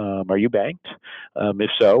 Are you banked? If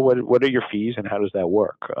so, what are your fees and how does that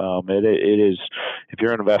work?" It is, if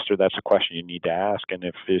you're an investor, that's a question you need to ask. And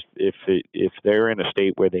if they're in a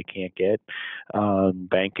state where they can't get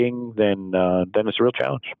banking, then it's a real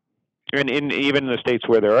challenge. And even in the states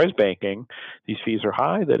where there is banking, these fees are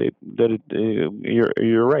high.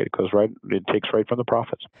 You're right. It takes right from the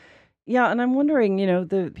profits. Yeah, and I'm wondering,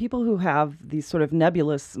 the people who have these sort of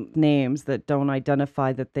nebulous names that don't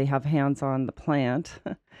identify that they have hands on the plant,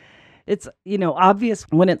 it's, obvious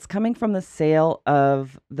when it's coming from the sale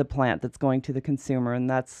of the plant that's going to the consumer, and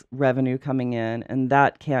that's revenue coming in, and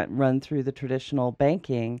that can't run through the traditional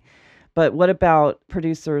banking. But what about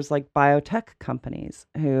producers like biotech companies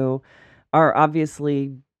who are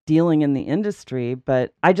obviously dealing in the industry,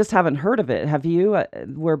 but I just haven't heard of it. Have you,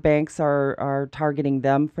 where banks are targeting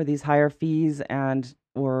them for these higher fees and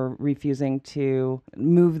or refusing to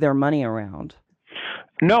move their money around?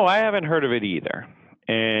 No, I haven't heard of it either.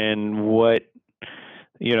 And what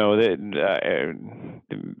it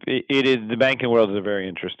is, the banking world is a very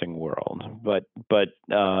interesting world, but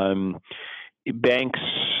banks.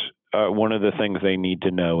 One of the things they need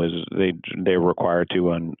to know is they're required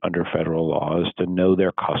to under federal laws to know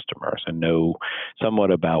their customers and know somewhat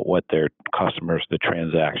about what their customers, the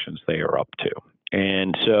transactions they are up to.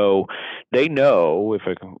 And so they know if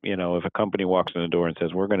a company walks in the door and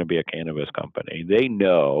says, "We're going to be a cannabis company," they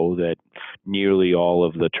know that nearly all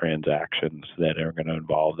of the transactions that are going to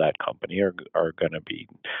involve that company are going to be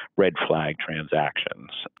red flag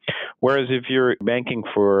transactions. Whereas if you're banking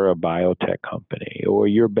for a biotech company or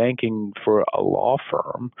you're banking for a law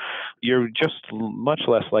firm, you're just much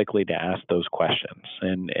less likely to ask those questions.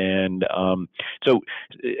 So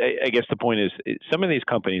I guess the point is, some of these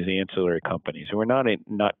companies, the ancillary companies, who are not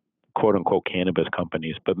quote unquote cannabis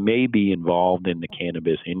companies, but may be involved in the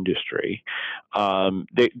cannabis industry,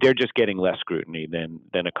 they're just getting less scrutiny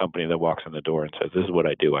than a company that walks in the door and says, "This is what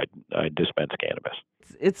I do. I dispense cannabis."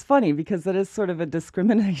 It's funny because it is sort of a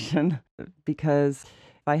discrimination because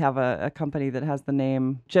I have a company that has the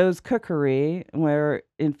name Joe's Cookery, where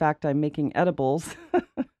in fact I'm making edibles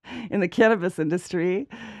in the cannabis industry.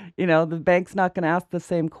 The bank's not going to ask the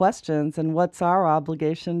same questions, and what's our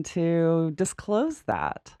obligation to disclose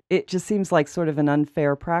that? It just seems like sort of an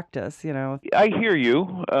unfair practice, I hear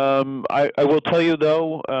you. I will tell you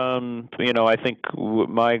though, I think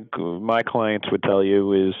my clients would tell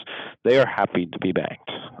you is they are happy to be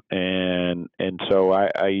banked, and so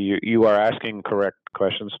you are asking correct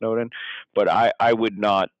questions, Snowden, but I would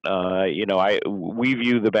not. We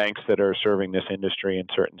view the banks that are serving this industry in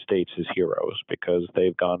certain states as heroes because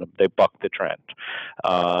they bucked the trend,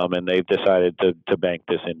 and they've decided to bank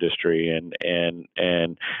this industry, and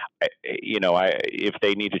if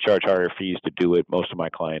they need to charge higher fees to do it, most of my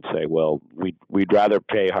clients say, well, we'd rather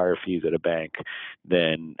pay higher fees at a bank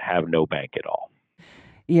than have no bank at all.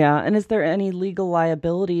 Yeah, and is there any legal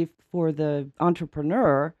liability for the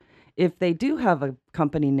entrepreneur if they do have a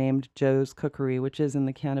company named Joe's Cookery, which is in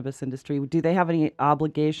the cannabis industry? Do they have any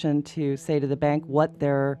obligation to say to the bank what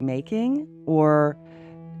they're making, or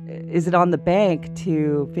is it on the bank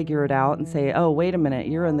to figure it out and say, "Oh, wait a minute,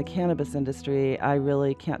 you're in the cannabis industry, I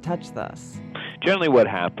really can't touch this"? Generally what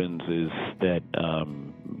happens is that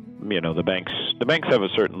the banks have a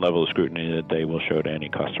certain level of scrutiny that they will show to any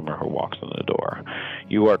customer who walks in the door.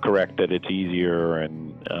 You are correct that it's easier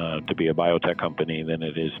to be a biotech company than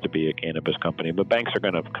it is to be a cannabis company, but banks are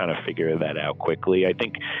going to kind of figure that out quickly. I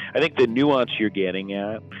think the nuance you're getting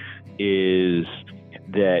at is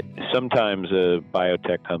that sometimes a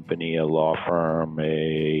biotech company, a law firm,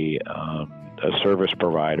 a service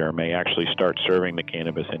provider may actually start serving the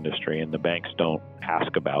cannabis industry, and the banks don't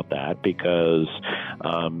ask about that because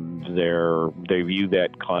they view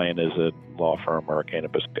that client as a law firm or a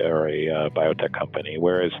cannabis or a biotech company.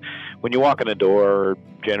 Whereas when you walk in the door,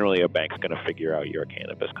 generally a bank's going to figure out you're a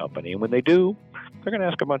cannabis company, and when they do, they're going to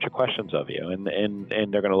ask a bunch of questions of you, and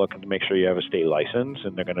they're going to look to make sure you have a state license,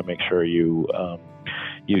 and they're going to make sure you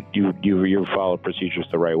follow procedures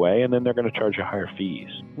the right way, and then they're going to charge you higher fees.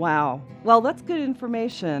 Wow. Well, that's good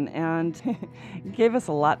information, and gave us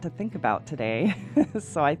a lot to think about today.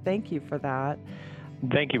 So I thank you for that.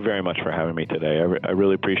 Thank you very much for having me today. I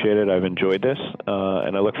really appreciate it. I've enjoyed this,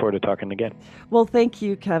 and I look forward to talking again. Well, thank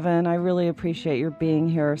you, Kevin. I really appreciate your being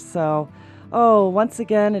here. So, once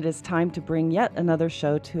again, it is time to bring yet another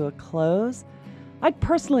show to a close. I'd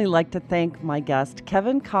personally like to thank my guest,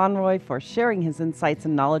 Kevin Conroy, for sharing his insights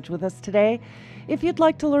and knowledge with us today. If you'd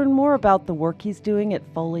like to learn more about the work he's doing at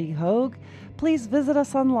Foley Hoag, please visit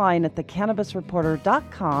us online at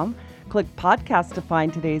thecannabisreporter.com. Click podcast to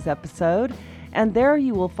find today's episode, and there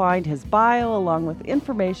you will find his bio along with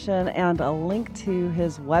information and a link to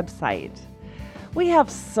his website. We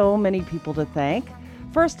have so many people to thank.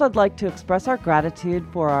 First, I'd like to express our gratitude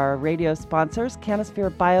for our radio sponsors, Canosphere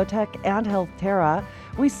Biotech and HealthTerra.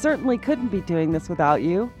 We certainly couldn't be doing this without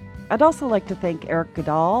you. I'd also like to thank Eric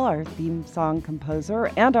Goodall, our theme song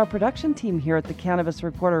composer, and our production team here at the Cannabis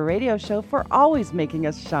Reporter Radio Show for always making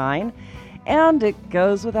us shine. And it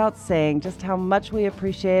goes without saying just how much we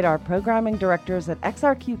appreciate our programming directors at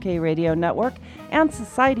XRQK Radio Network and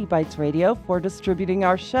Society Bites Radio for distributing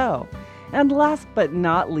our show. And last but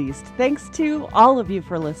not least, thanks to all of you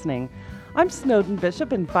for listening. I'm Snowden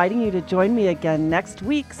Bishop, inviting you to join me again next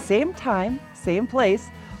week, same time, same place,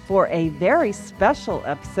 for a very special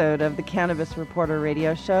episode of the Cannabis Reporter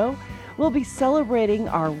Radio Show. We'll be celebrating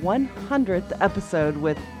our 100th episode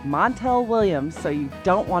with Montel Williams, so you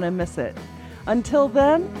don't want to miss it. Until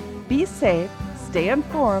then, be safe, stay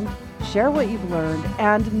informed, share what you've learned,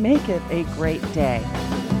 and make it a great day.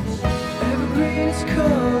 Evergreen is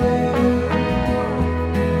calling.